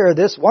mighty clear,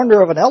 this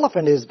wonder of an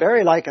elephant is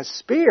very like a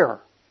spear."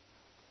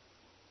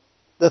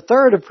 The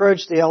third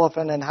approached the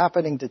elephant, and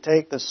happening to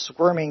take the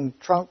squirming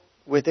trunk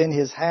within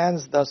his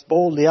hands, thus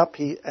boldly up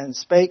he and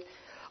spake,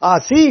 "Ah,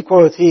 see,"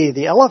 quoth he,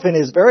 "the elephant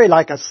is very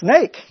like a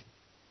snake."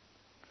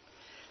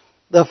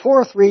 The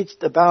fourth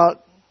reached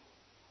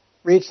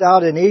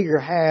out an eager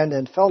hand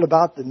and felt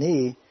about the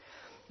knee.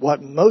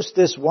 "What most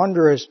this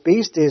wondrous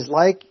beast is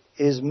like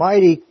is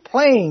mighty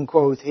plain,"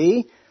 quoth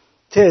he.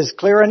 "'Tis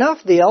clear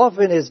enough, the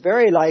elephant is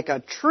very like a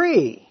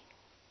tree."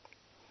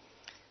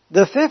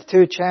 The fifth,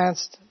 who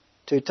chanced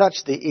to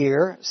touch the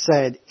ear,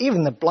 said,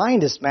 "Even the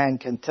blindest man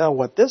can tell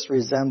what this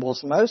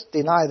resembles most,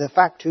 deny the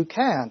fact who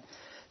can.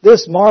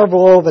 This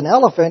marvel of an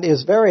elephant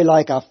is very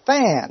like a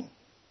fan."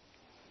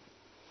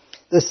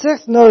 The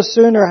sixth no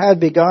sooner had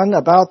begun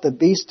about the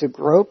beast to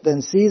grope,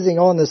 than seizing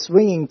on the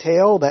swinging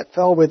tail that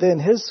fell within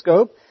his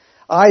scope,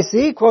 "I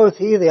see," quoth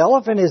he, "the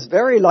elephant is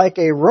very like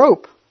a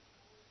rope."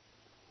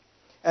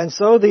 And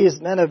so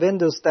these men of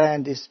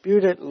Indostan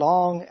disputed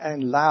long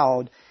and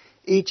loud,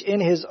 each in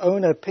his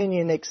own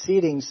opinion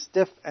exceeding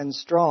stiff and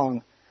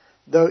strong,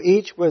 though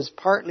each was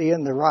partly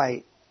in the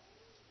right,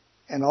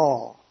 and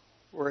all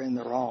were in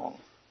the wrong.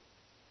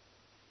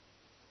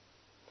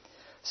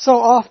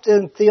 So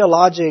often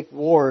theologic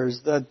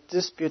wars, the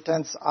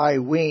disputants, I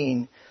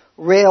ween,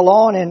 rail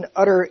on in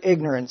utter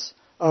ignorance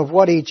of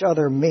what each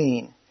other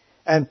mean,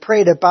 and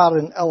prate about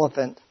an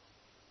elephant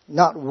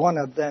not one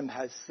of them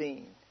has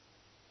seen.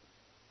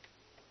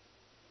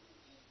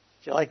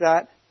 Do you like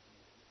that?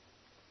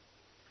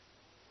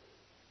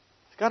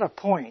 It's got a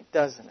point,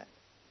 doesn't it?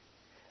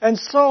 And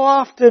so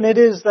often it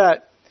is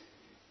that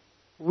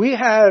we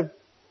have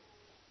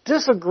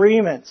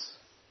disagreements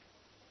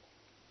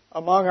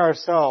among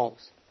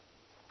ourselves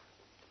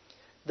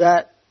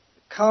that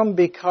come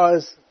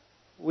because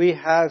we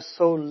have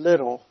so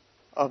little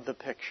of the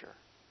picture.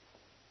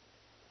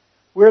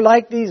 We're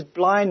like these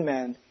blind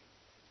men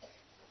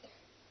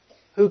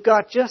who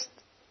got just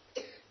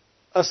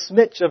a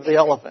smidge of the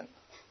elephant.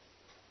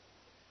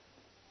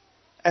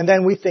 And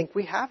then we think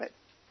we have it.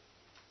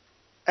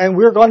 And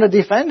we're going to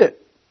defend it.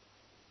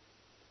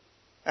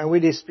 And we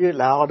dispute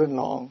loud and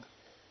long.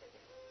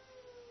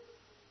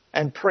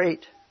 And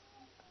prate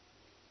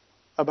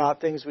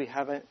about things we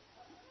haven't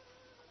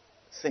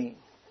seen.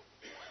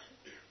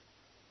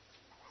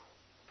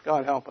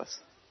 God help us.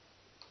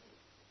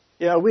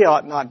 Yeah, we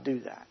ought not do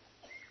that.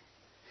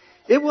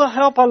 It will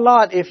help a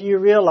lot if you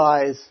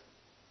realize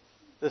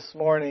this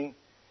morning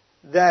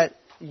that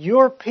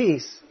your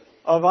piece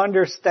of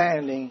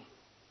understanding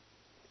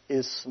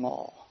is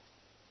small.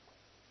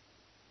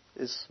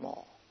 Is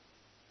small.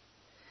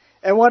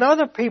 And what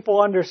other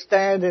people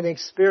understand and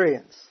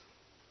experience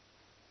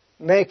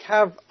may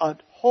have a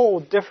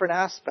whole different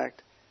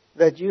aspect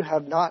that you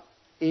have not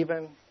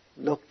even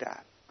looked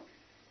at.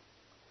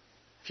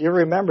 If you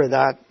remember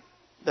that,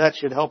 that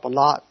should help a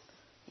lot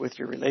with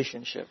your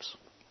relationships.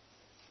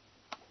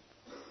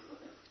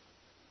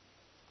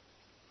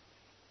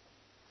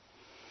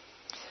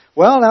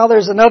 Well, now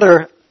there's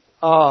another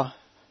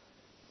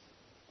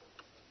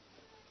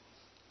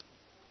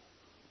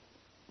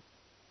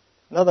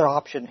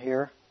option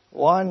here.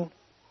 One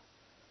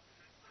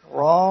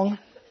wrong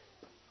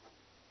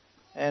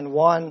and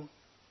one,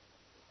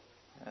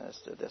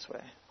 let's do it this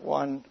way,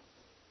 one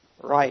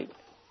right.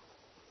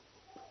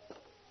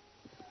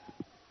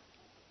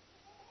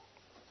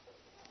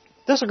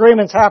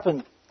 Disagreements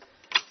happen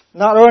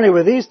not only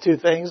with these two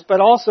things, but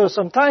also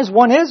sometimes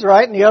one is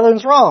right and the other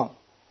is wrong.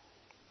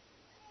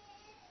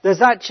 Does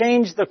that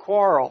change the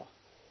quarrel?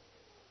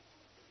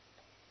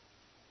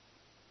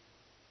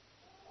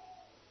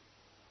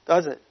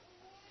 Does it?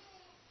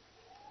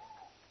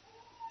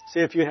 See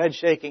if your head's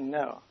shaking,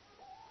 no.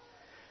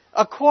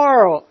 A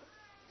quarrel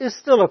is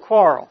still a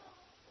quarrel.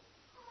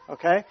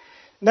 Okay?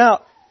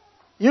 Now,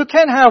 you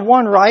can have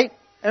one right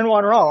and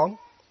one wrong.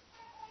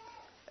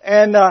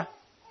 And,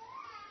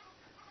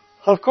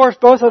 of course,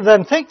 both of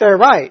them think they're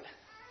right.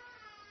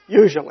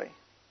 Usually.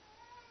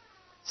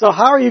 So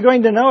how are you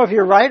going to know if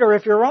you're right or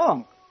if you're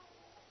wrong?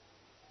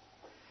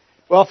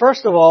 Well,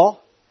 first of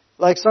all,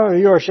 like some of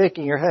you are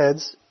shaking your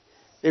heads,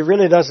 it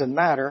really doesn't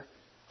matter.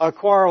 A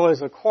quarrel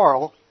is a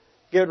quarrel.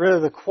 Get rid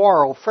of the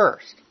quarrel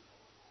first.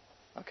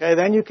 Okay,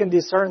 then you can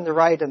discern the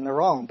right and the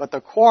wrong. But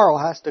the quarrel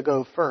has to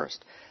go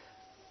first.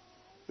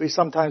 We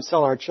sometimes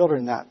tell our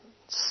children that.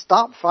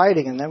 Stop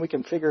fighting and then we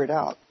can figure it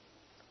out.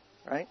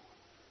 Right?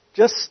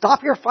 Just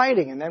stop your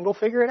fighting and then we'll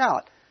figure it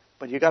out.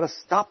 But you got to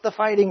stop the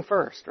fighting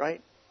first,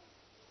 right?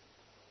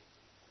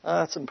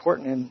 That's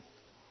important in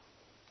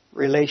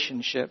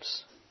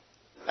relationships.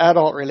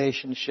 Adult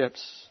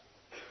relationships.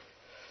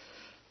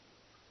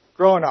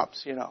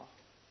 Grown-ups, you know.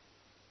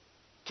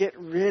 Get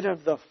rid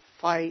of the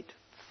fight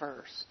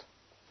first.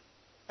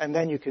 And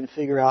then you can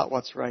figure out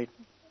what's right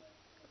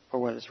or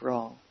what is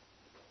wrong.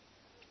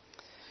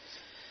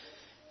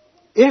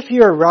 If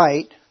you're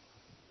right,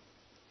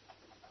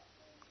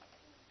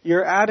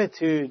 your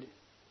attitude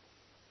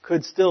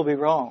could still be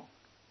wrong,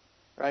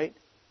 right?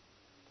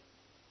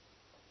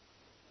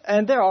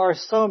 And there are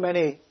so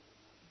many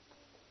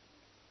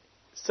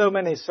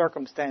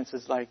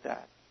circumstances like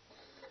that.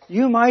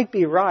 You might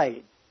be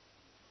right,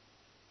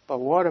 but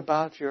what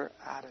about your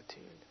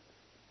attitude?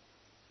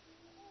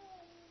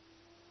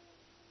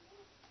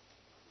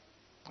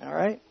 All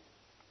right?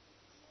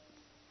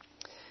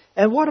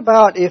 And what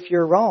about if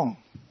you're wrong?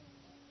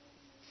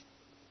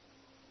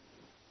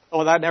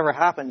 Oh, that never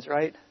happens,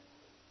 right? It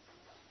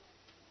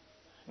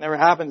never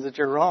happens that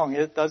you're wrong,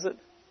 does it?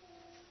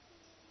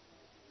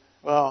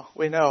 Well,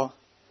 we know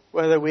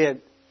whether we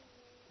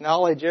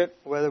acknowledge it,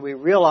 whether we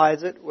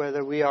realize it,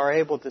 whether we are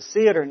able to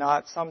see it or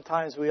not,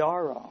 sometimes we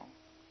are wrong.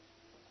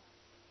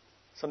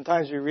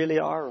 Sometimes we really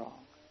are wrong.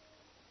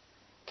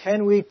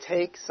 Can we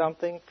take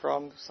something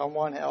from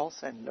someone else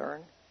and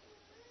learn?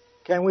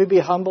 Can we be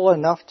humble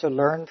enough to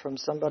learn from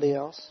somebody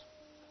else?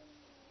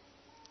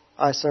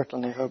 I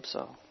certainly hope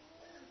so.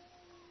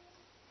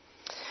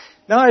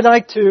 Now I'd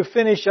like to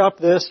finish up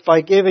this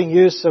by giving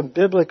you some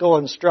biblical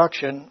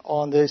instruction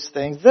on these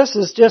things. This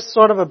is just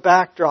sort of a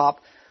backdrop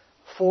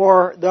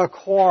for the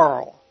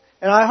quarrel.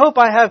 And I hope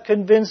I have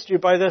convinced you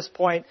by this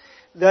point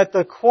that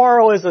the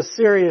quarrel is a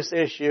serious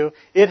issue.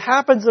 It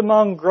happens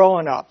among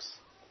grown-ups.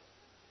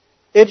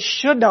 It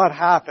should not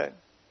happen.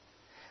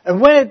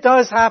 And when it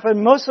does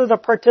happen, most of the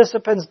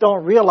participants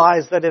don't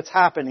realize that it's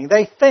happening.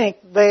 They think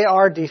they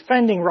are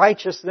defending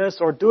righteousness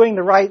or doing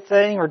the right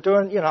thing or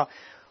doing,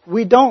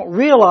 we don't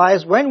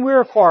realize when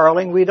we're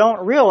quarreling, we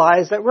don't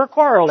realize that we're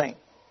quarreling.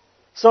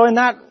 So in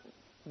that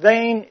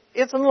vein,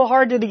 it's a little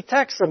hard to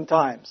detect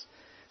sometimes.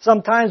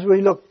 Sometimes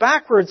we look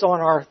backwards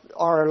on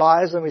our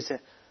lives and we say,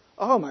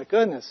 oh my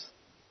goodness,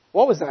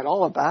 what was that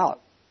all about?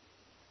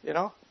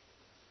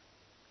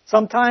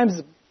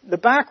 Sometimes the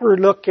backward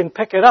look can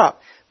pick it up.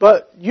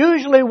 But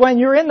usually when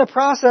you're in the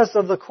process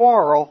of the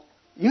quarrel,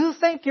 you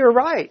think you're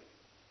right.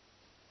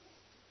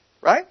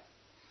 Right?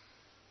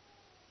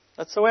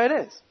 That's the way it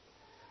is.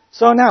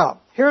 So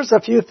now, here's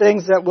a few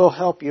things that will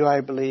help you,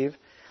 I believe,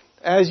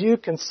 as you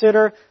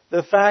consider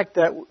the fact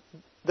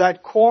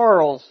that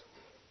quarrels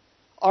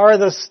are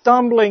the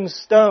stumbling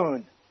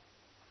stone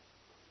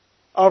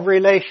of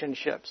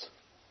relationships.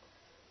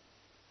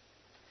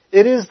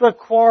 It is the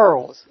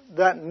quarrels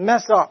that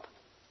mess up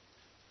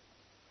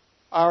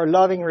our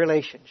loving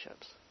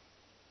relationships.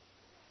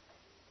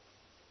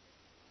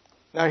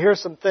 Now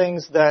here's some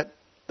things that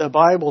the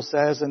Bible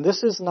says, and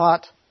this is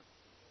not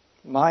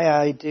my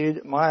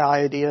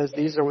ideas.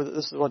 This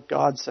is what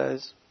God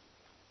says.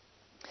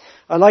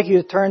 I'd like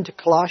you to turn to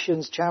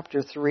Colossians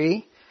chapter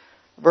 3,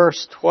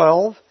 verse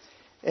 12.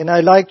 And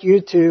I'd like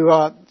you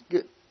to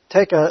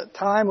take a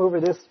time over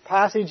this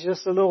passage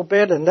just a little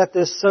bit and let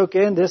this soak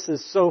in. This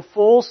is so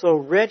full, so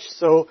rich,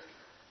 so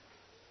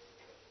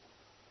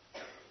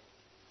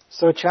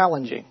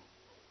challenging.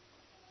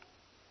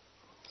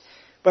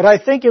 But I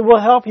think it will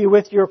help you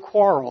with your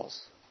quarrels.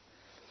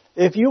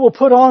 If you will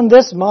put on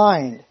this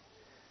mind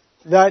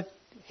that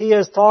he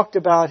has talked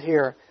about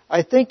here,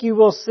 I think you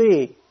will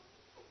see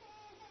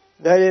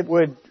that it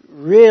would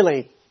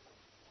really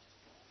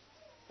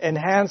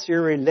enhance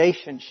your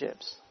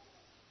relationships.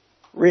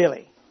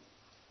 Really.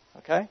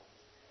 Okay?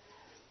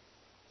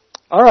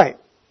 All right.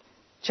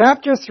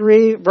 Chapter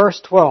 3,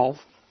 verse 12.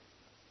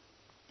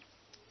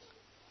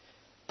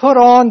 Put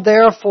on,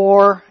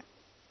 therefore,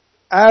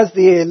 as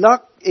the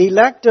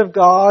elect of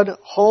God,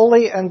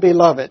 holy and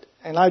beloved.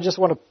 And I just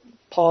want to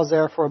pause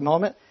there for a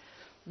moment.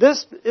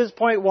 This is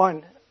point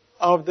one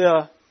of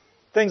the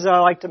things that I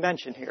like to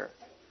mention here.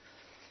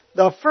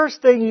 The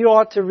first thing you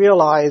ought to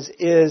realize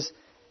is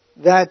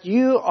that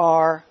you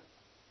are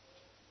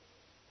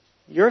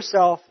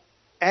yourself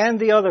and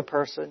the other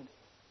person,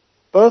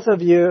 both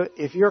of you,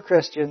 if you're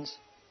Christians,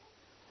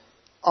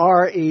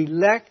 are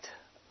elect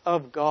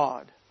of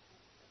God.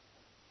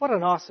 What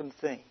an awesome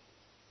thing.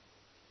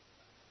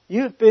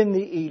 You've been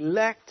the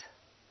elect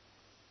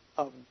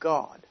of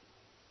God.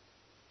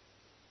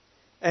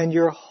 And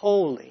you're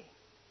holy.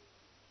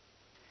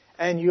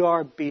 And you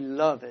are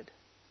beloved.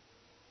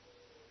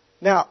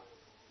 Now,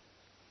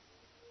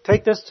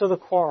 take this to the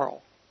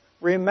quarrel.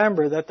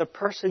 Remember that the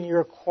person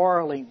you're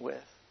quarreling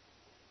with,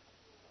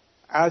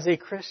 as a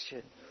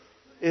Christian,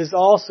 is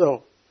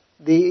also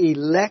the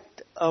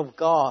elect of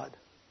God.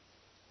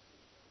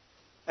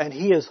 And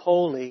he is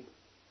holy.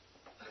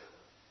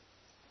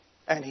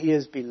 And he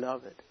is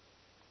beloved.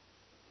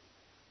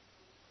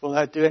 Will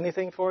that do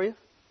anything for you?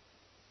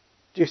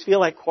 Do you feel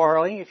like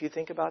quarreling if you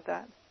think about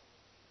that?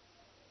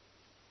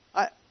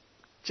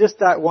 Just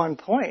that one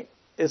point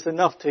is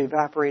enough to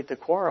evaporate the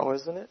quarrel,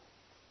 isn't it?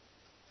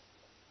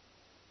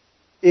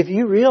 If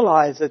you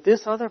realize that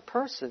this other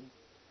person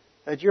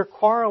that you're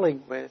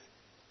quarreling with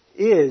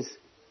is,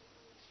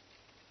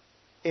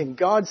 in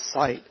God's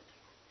sight,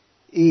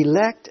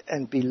 elect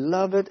and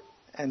beloved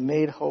and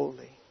made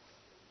holy.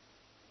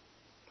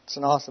 It's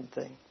an awesome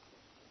thing.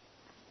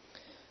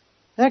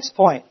 Next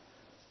point.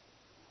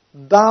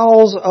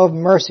 Bowels of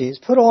mercies.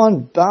 Put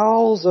on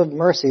bowels of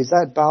mercies.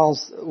 That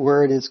bowels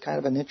word is kind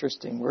of an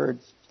interesting word.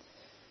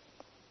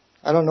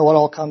 I don't know what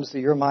all comes to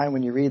your mind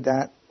when you read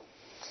that.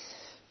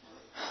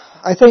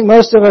 I think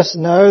most of us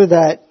know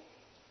that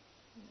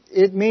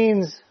it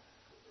means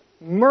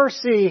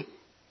mercy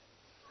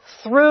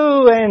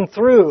through and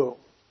through,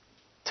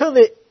 to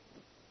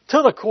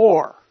the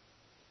core,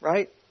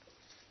 right?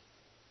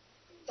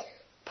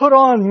 Put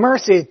on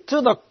mercy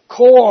to the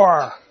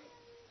core.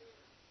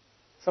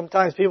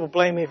 Sometimes people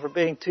blame me for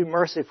being too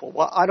merciful.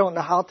 Well, I don't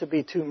know how to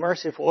be too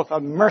merciful if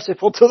I'm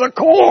merciful to the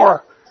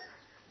core.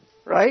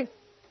 Right?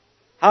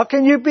 How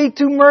can you be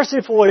too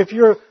merciful if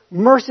you're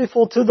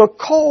merciful to the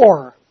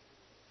core?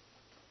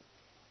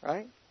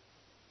 Right?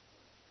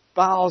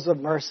 Bowels of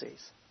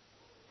mercies.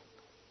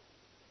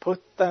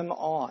 Put them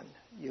on.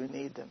 You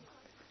need them.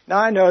 Now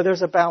I know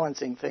there's a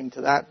balancing thing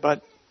to that,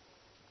 but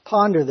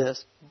ponder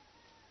this.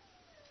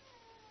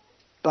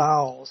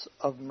 Bowels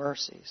of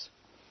mercies.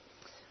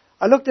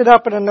 I looked it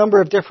up in a number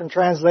of different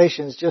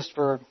translations just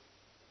for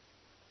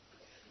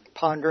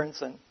ponderance,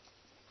 and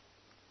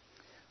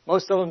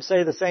most of them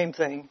say the same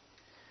thing.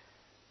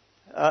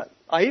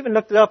 I even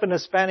looked it up in a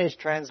Spanish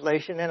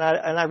translation, and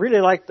I really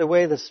liked the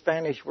way the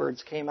Spanish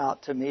words came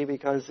out to me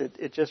because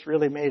it just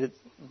really made it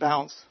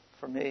bounce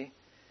for me.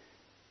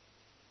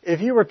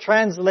 If you were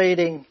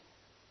translating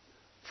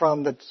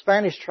from the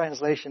Spanish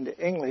translation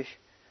to English,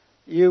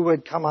 you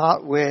would come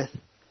out with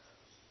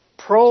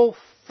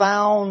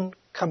profound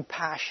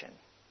compassion.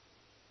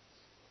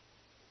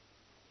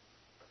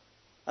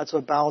 That's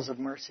what bowels of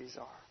mercies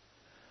are.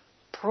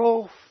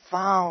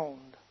 Profound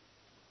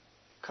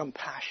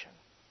compassion.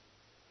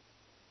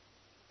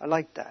 I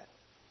like that.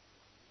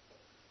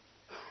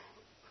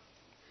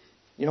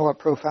 You know what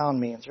profound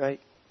means, right?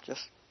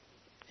 Just,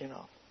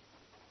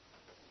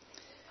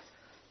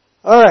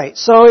 All right,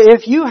 so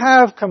if you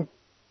have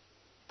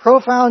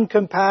profound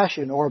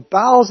compassion or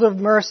bowels of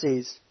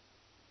mercies,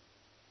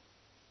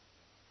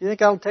 you think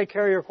that'll take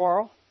care of your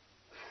quarrel?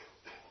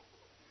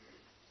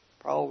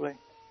 Probably.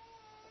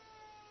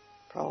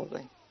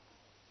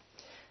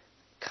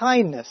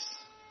 Kindness.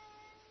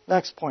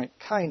 Next point,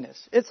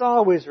 kindness. It's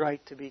always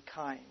right to be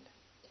kind.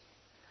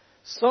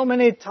 So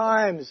many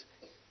times,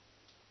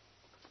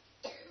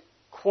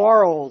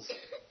 quarrels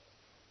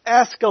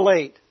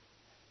escalate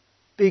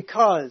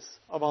because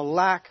of a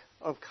lack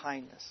of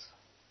kindness.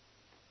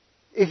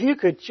 If you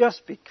could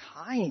just be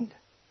kind.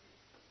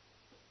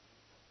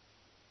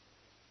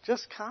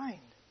 Just kind.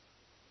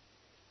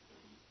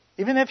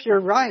 Even if you're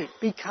right,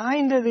 be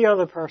kind to the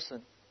other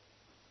person.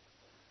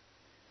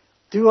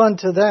 Do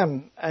unto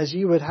them as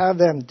you would have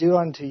them do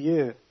unto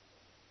you.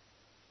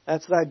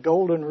 That's that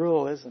golden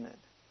rule, isn't it?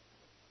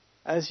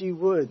 As you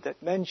would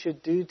that men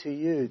should do to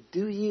you,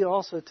 do ye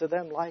also to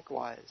them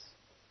likewise.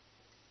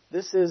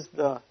 This is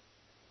the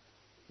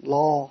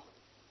law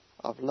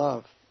of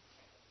love.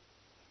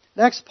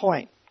 Next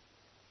point.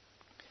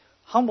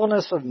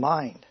 Humbleness of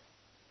mind.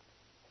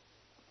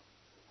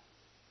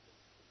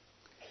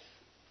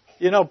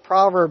 You know,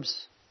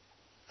 Proverbs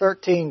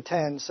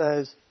 13:10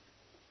 says,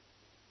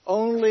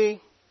 Only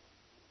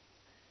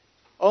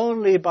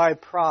by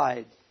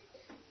pride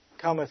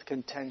cometh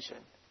contention.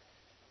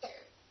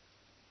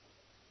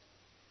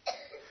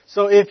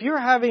 So if you're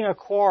having a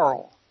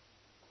quarrel,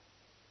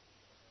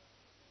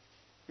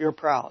 you're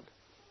proud.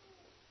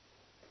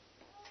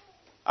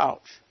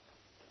 Ouch.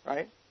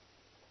 Right?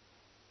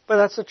 But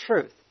that's the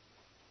truth.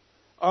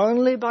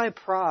 Only by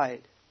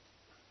pride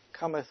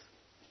cometh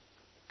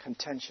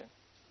contention.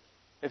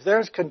 If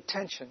there's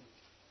contention,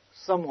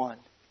 someone,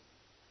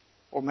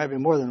 or maybe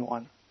more than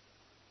one,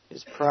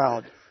 is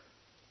proud.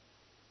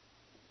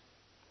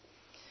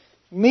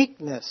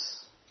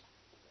 Meekness.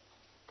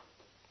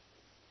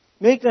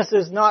 Meekness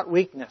is not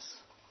weakness.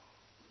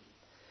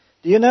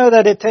 Do you know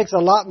that it takes a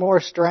lot more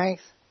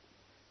strength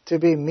to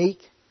be meek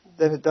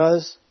than it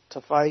does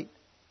to fight?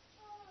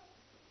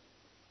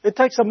 It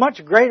takes a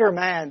much greater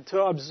man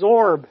to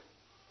absorb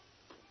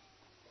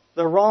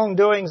the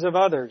wrongdoings of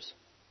others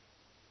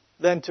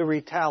than to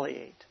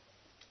retaliate.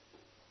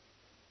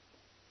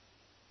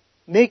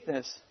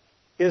 Meekness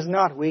is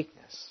not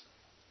weakness.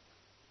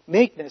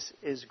 Meekness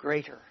is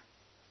greater.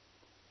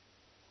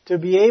 To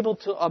be able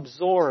to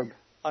absorb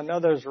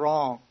another's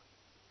wrong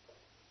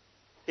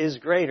is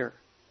greater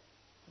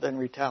than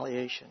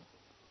retaliation.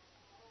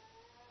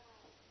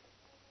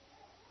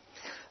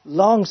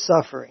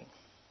 Long-suffering.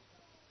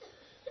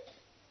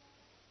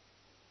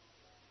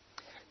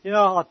 You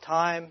know how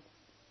time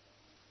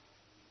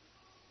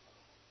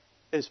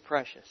is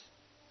precious.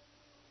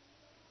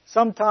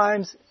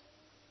 Sometimes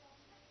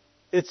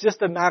it's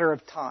just a matter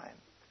of time.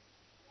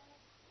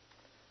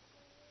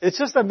 It's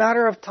just a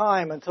matter of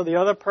time until the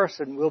other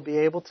person will be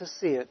able to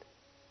see it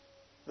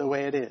the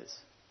way it is.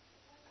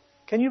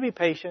 Can you be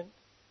patient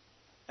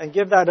and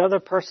give that other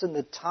person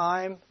the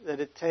time that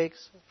it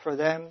takes for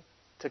them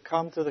to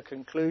come to the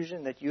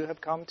conclusion that you have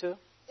come to?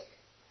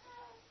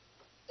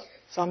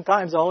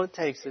 Sometimes all it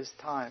takes is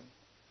time.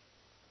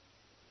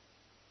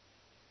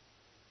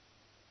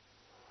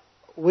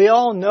 We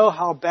all know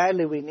how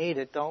badly we need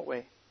it, don't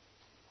we?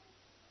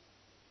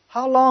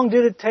 How long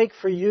did it take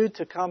for you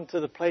to come to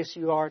the place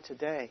you are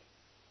today?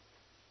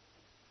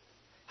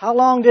 How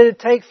long did it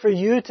take for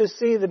you to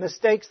see the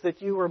mistakes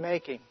that you were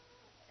making?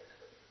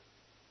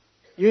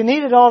 You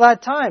needed all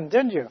that time,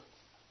 didn't you?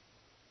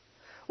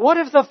 What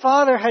if the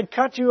Father had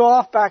cut you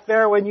off back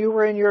there when you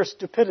were in your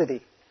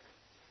stupidity?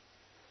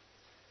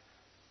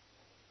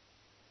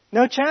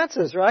 No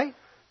chances, right?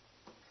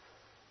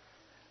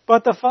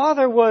 But the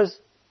Father was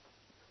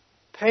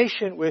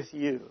patient with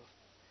you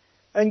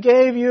and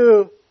gave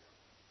you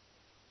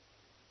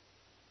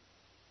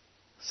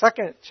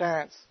second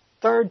chance,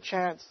 third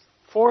chance,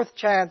 fourth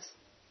chance,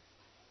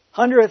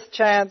 100th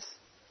chance,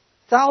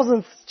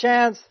 1000th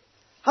chance.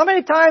 How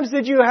many times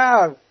did you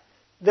have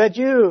that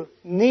you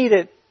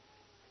needed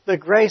the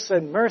grace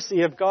and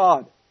mercy of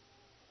God?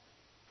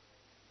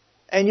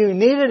 And you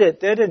needed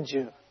it, didn't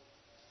you?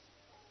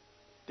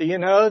 Do you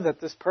know that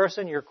this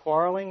person you're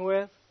quarreling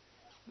with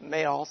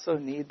may also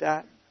need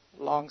that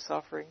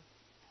long-suffering,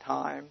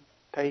 time,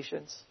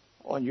 patience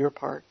on your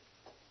part?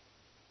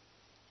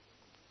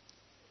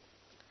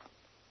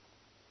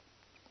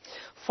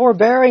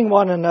 Forbearing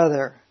one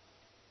another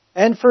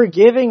and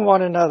forgiving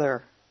one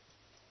another.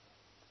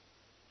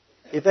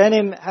 If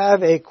any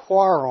have a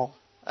quarrel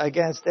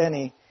against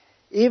any,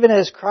 even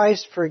as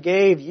Christ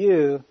forgave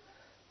you,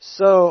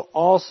 so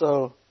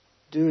also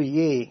do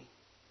ye.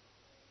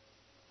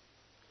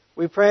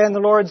 We pray in the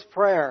Lord's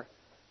Prayer,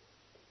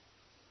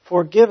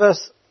 forgive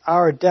us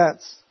our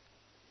debts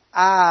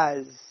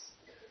as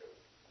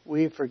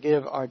we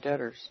forgive our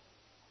debtors.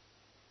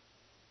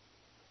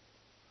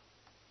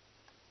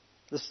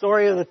 The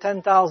story of the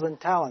 10,000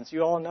 talents,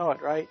 you all know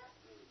it, right?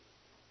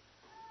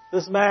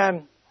 This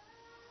man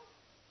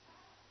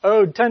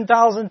owed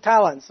 10,000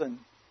 talents, and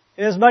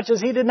inasmuch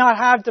as he did not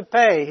have to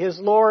pay, his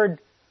Lord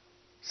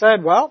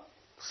said, well,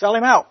 sell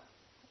him out.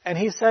 And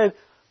he said,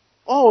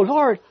 oh,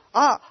 Lord,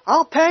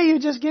 I'll pay you,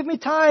 just give me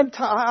time.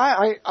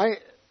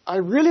 I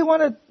really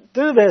want to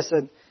do this.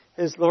 And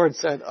his Lord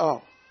said,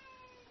 oh,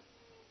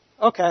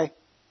 okay,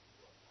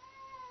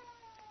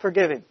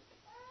 forgive him.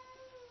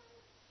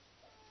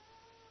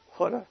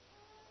 What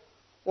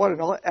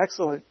an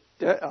excellent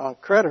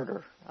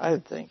creditor, I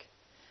would think.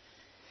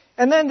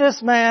 And then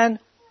this man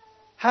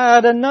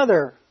had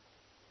another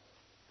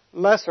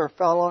lesser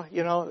fellow,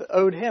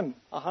 owed him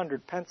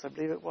 100 pence, I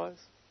believe it was.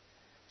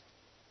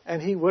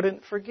 And he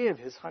wouldn't forgive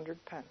his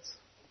 100 pence.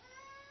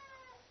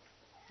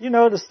 You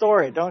know the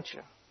story, don't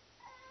you?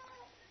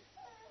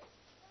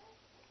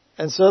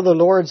 And so the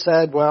Lord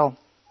said, well,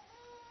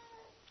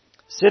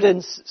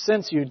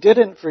 since you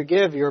didn't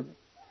forgive your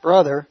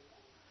brother,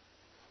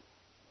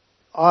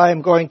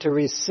 I'm going to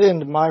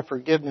rescind my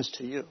forgiveness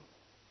to you.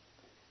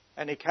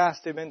 And he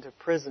cast him into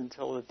prison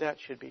till the debt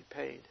should be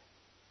paid.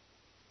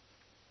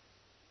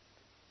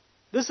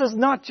 This is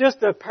not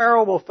just a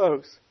parable,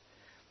 folks.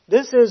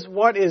 This is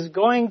what is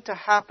going to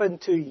happen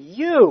to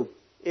you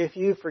if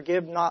you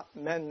forgive not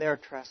men their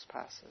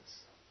trespasses.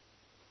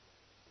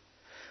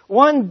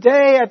 One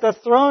day at the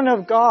throne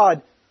of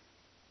God,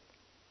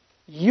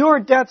 your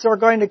debts are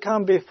going to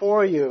come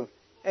before you.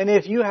 And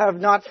if you have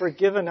not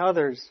forgiven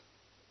others,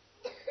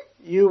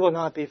 you will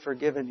not be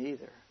forgiven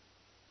either.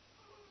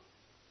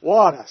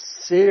 What a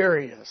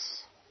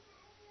serious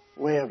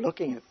way of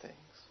looking at things.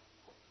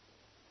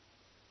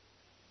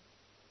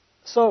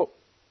 So,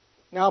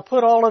 now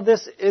put all of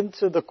this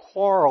into the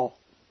quarrel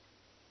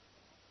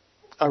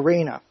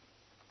arena.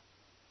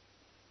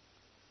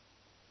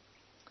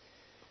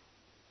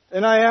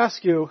 And I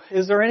ask you,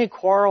 is there any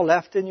quarrel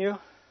left in you?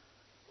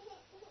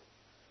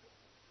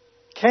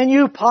 Can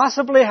you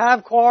possibly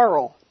have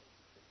quarrel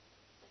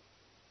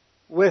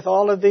with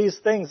all of these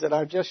things that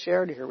I've just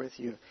shared here with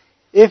you?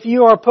 If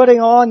you are putting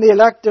on the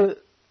elective,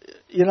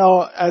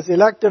 as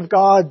elect of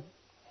God,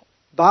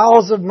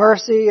 bowels of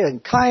mercy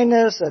and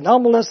kindness and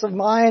humbleness of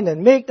mind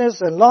and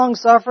meekness and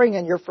long-suffering,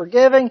 and you're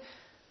forgiving,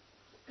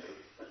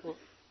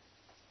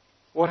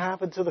 what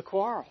happened to the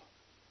quarrel?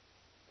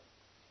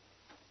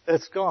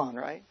 It's gone,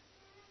 right?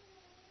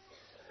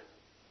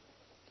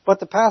 But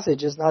the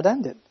passage is not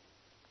ended.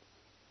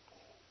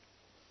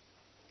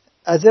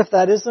 As if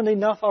that isn't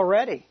enough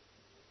already.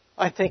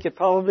 I think it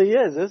probably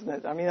is, isn't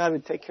it? I mean, I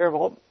would take care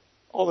of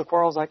all the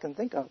quarrels I can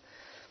think of.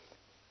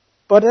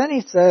 But then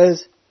he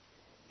says,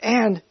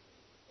 and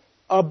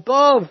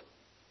above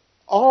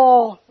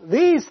all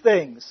these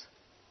things.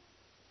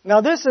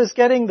 Now this is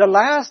getting the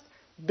last,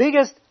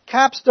 biggest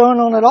capstone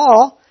on it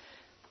all.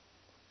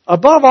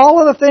 Above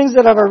all of the things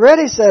that I've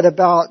already said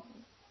about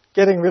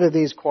getting rid of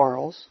these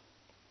quarrels,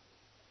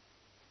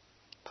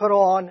 put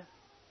on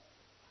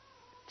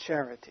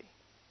charity.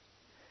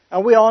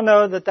 And we all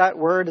know that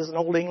word is an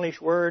Old English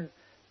word.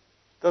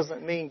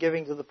 Doesn't mean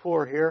giving to the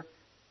poor here.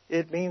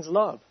 It means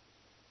love.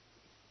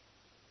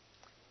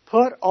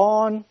 Put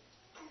on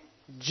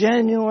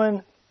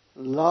genuine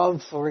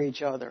love for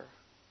each other.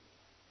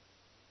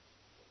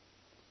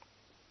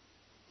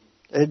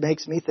 It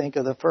makes me think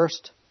of the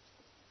first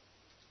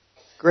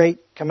great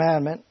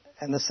commandment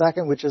and the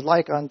second, which is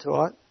like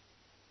unto it,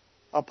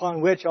 upon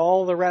which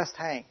all the rest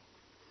hang.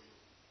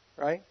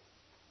 Right?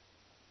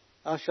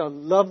 Thou shalt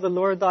love the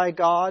Lord thy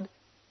God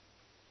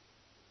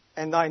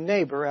and thy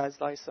neighbor as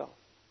thyself.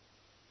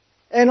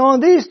 And on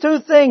these two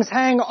things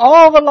hang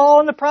all the law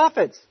and the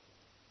prophets.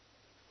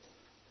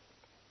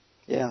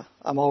 Yeah,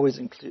 I'm always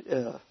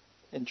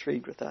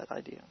intrigued with that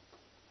idea.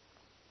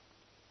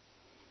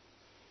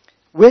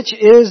 Which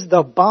is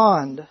the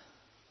bond,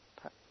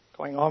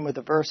 going on with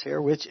the verse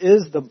here, which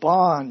is the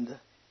bond.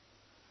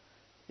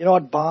 You know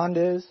what bond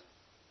is?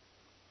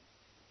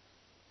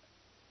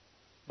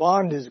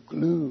 Bond is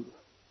glue.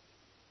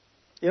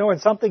 You know, when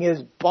something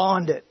is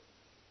bonded,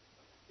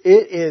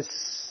 it is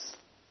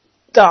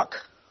stuck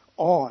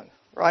on,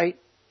 right?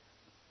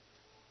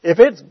 If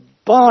it's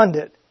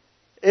bonded,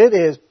 it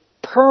is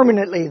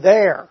permanently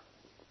there.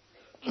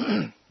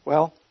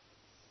 Well,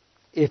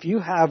 if you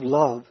have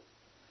love,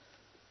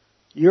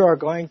 you are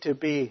going to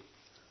be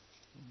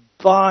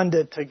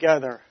bonded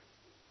together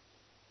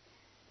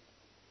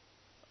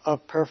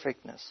of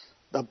perfectness.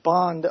 The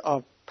bond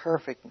of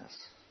perfectness.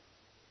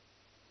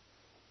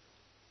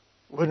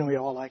 Wouldn't we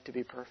all like to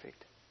be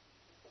perfect?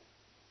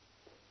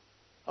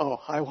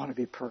 Oh, I want to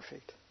be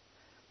perfect.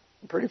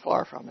 I'm pretty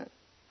far from it.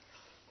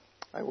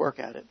 I work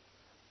at it.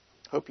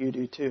 Hope you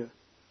do too.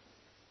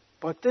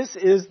 But this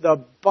is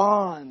the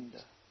bond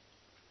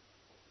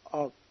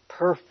of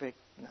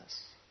perfectness.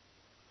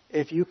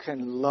 If you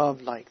can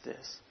love like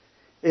this.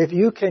 If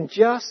you can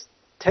just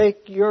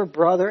take your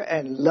brother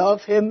and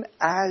love him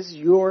as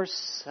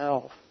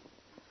yourself,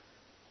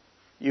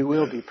 you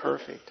will be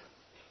perfect.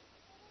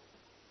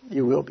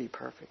 You will be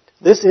perfect.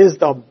 This is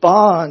the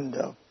bond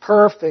of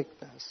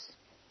perfectness.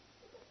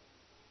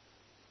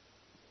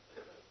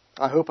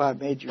 I hope I've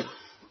made you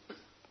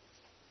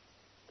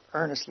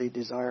earnestly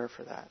desire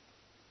for that.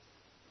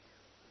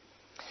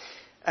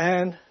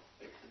 And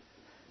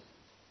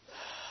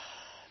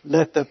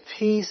let the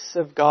peace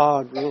of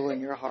God rule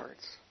in your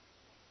hearts.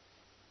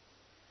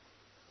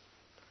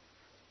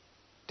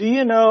 Do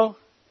you know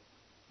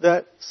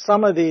that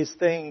some of these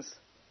things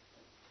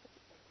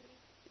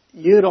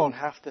you don't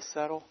have to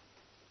settle?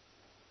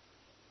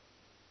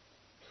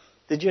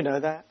 Did you know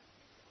that?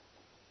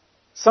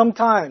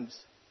 Sometimes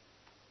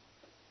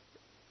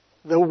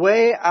the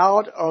way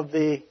out of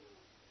the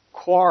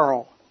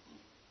quarrel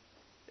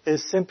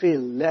is simply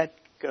let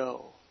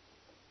go.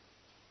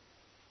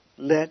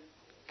 let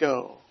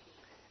go.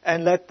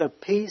 And let the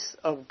peace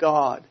of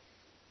God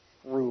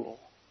rule.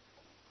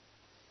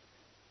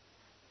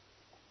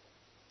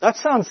 That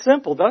sounds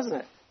simple, doesn't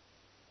it?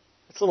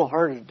 It's a little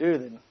harder to do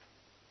than it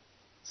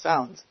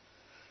sounds.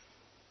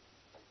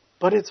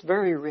 But it's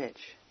very rich.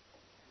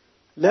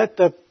 Let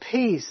the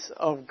peace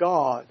of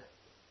God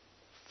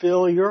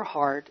fill your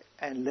heart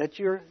and let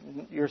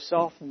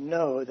yourself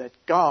know that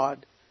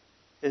God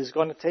is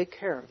going to take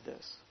care of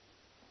this.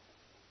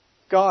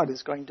 God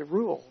is going to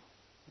rule.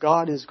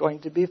 God is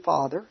going to be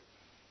Father.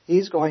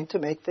 He's going to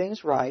make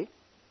things right.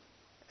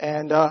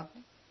 And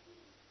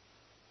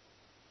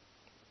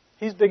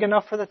He's big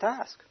enough for the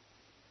task.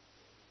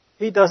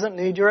 He doesn't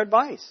need your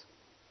advice.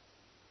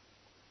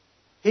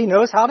 He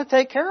knows how to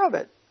take care of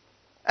it.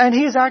 And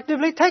He's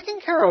actively taking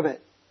care of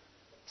it.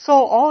 So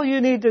all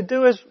you need to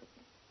do is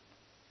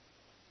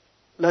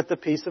let the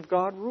peace of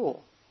God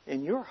rule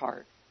in your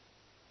heart.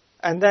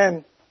 And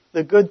then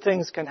the good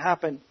things can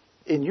happen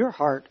in your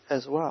heart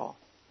as well.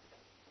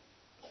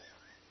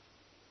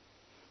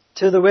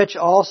 To the which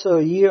also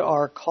ye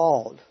are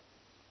called.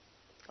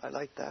 I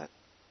like that.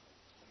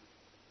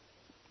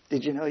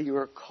 Did you know you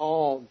were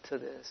called to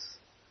this?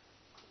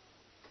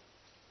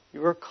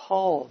 You were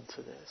called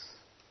to this.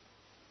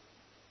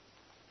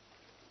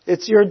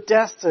 It's your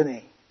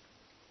destiny.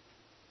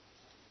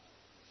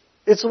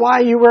 It's why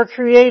you were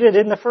created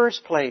in the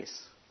first place.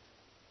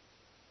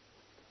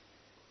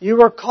 You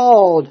were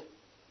called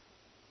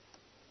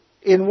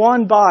in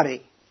one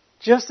body,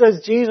 just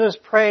as Jesus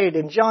prayed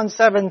in John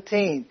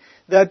 17,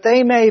 that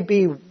they may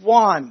be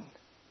one,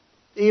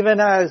 even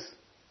as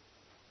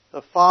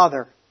the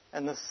Father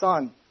and the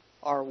Son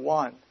are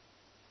one.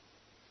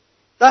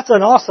 That's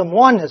an awesome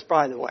oneness,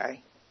 by the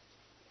way.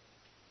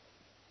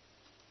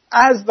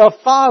 As the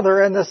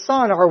Father and the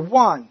Son are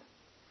one,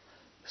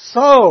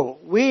 so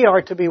we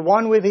are to be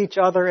one with each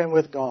other and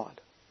with God.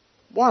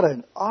 What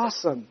an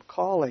awesome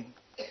calling.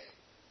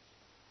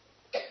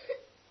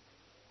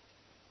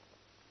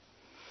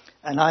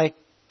 And I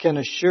can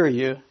assure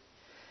you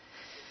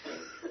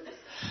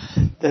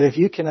that if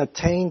you can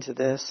attain to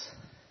this,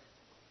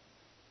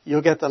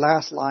 you'll get the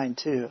last line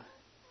too.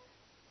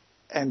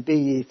 And be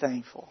ye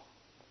thankful.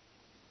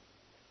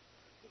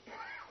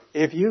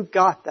 If you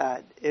got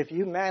that, if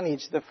you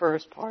manage the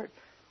first part,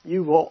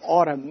 you will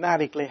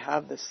automatically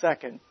have the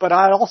second. But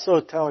I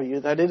also tell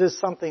you that it is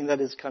something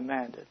that is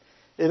commanded.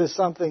 It is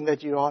something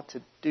that you ought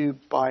to do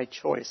by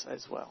choice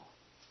as well.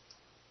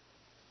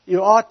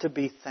 You ought to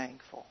be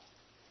thankful.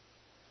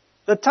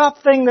 The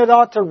top thing that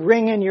ought to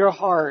ring in your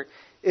heart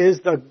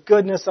is the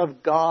goodness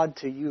of God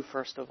to you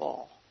first of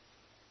all.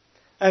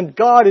 And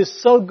God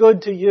is so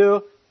good to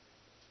you.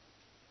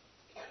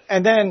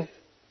 And then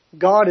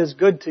God is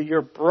good to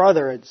your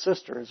brother and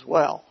sister as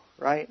well,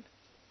 right?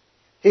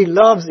 He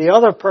loves the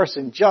other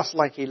person just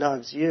like He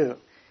loves you.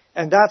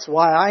 And that's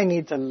why I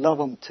need to love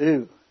them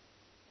too.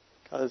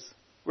 Because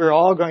we're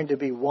all going to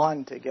be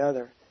one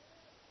together.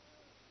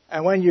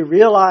 And when you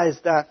realize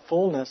that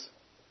fullness,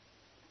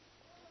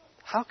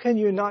 how can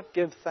you not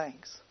give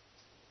thanks?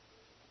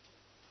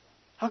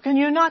 How can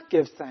you not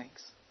give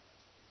thanks?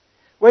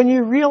 When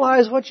you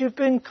realize what you've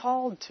been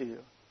called to,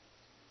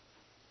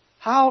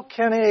 how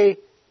can a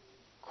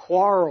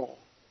quarrel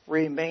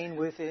remain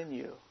within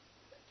you?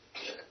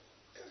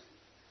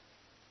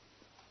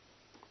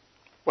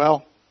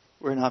 Well,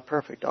 we're not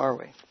perfect, are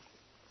we?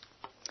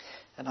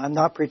 And I'm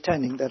not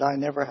pretending that I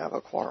never have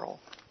a quarrel.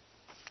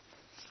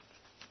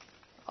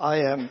 I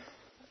am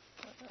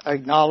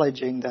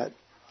acknowledging that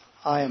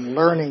I am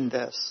learning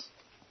this.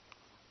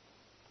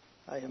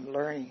 I am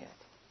learning it.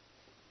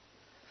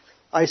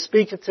 I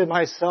speak it to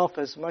myself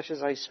as much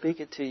as I speak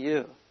it to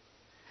you.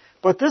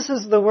 But this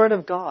is the Word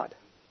of God.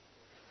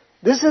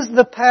 This is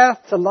the path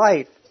to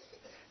life.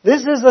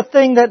 This is the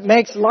thing that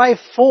makes life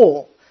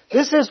full.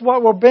 This is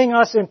what will bring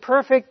us in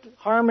perfect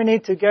harmony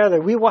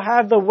together. We will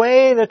have the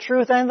way, the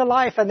truth, and the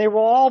life, and they will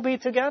all be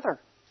together.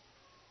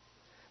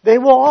 They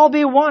will all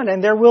be one,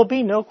 and there will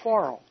be no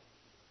quarrel.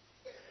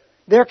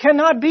 There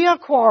cannot be a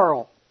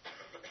quarrel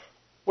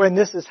when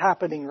this is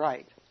happening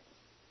right.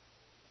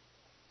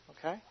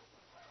 Okay?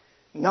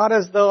 Not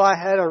as though I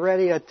had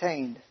already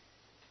attained.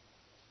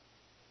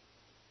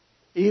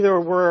 Either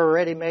we're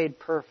already made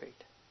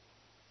perfect.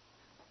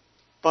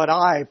 But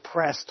I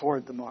press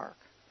toward the mark.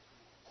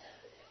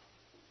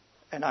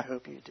 And I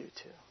hope you do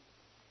too.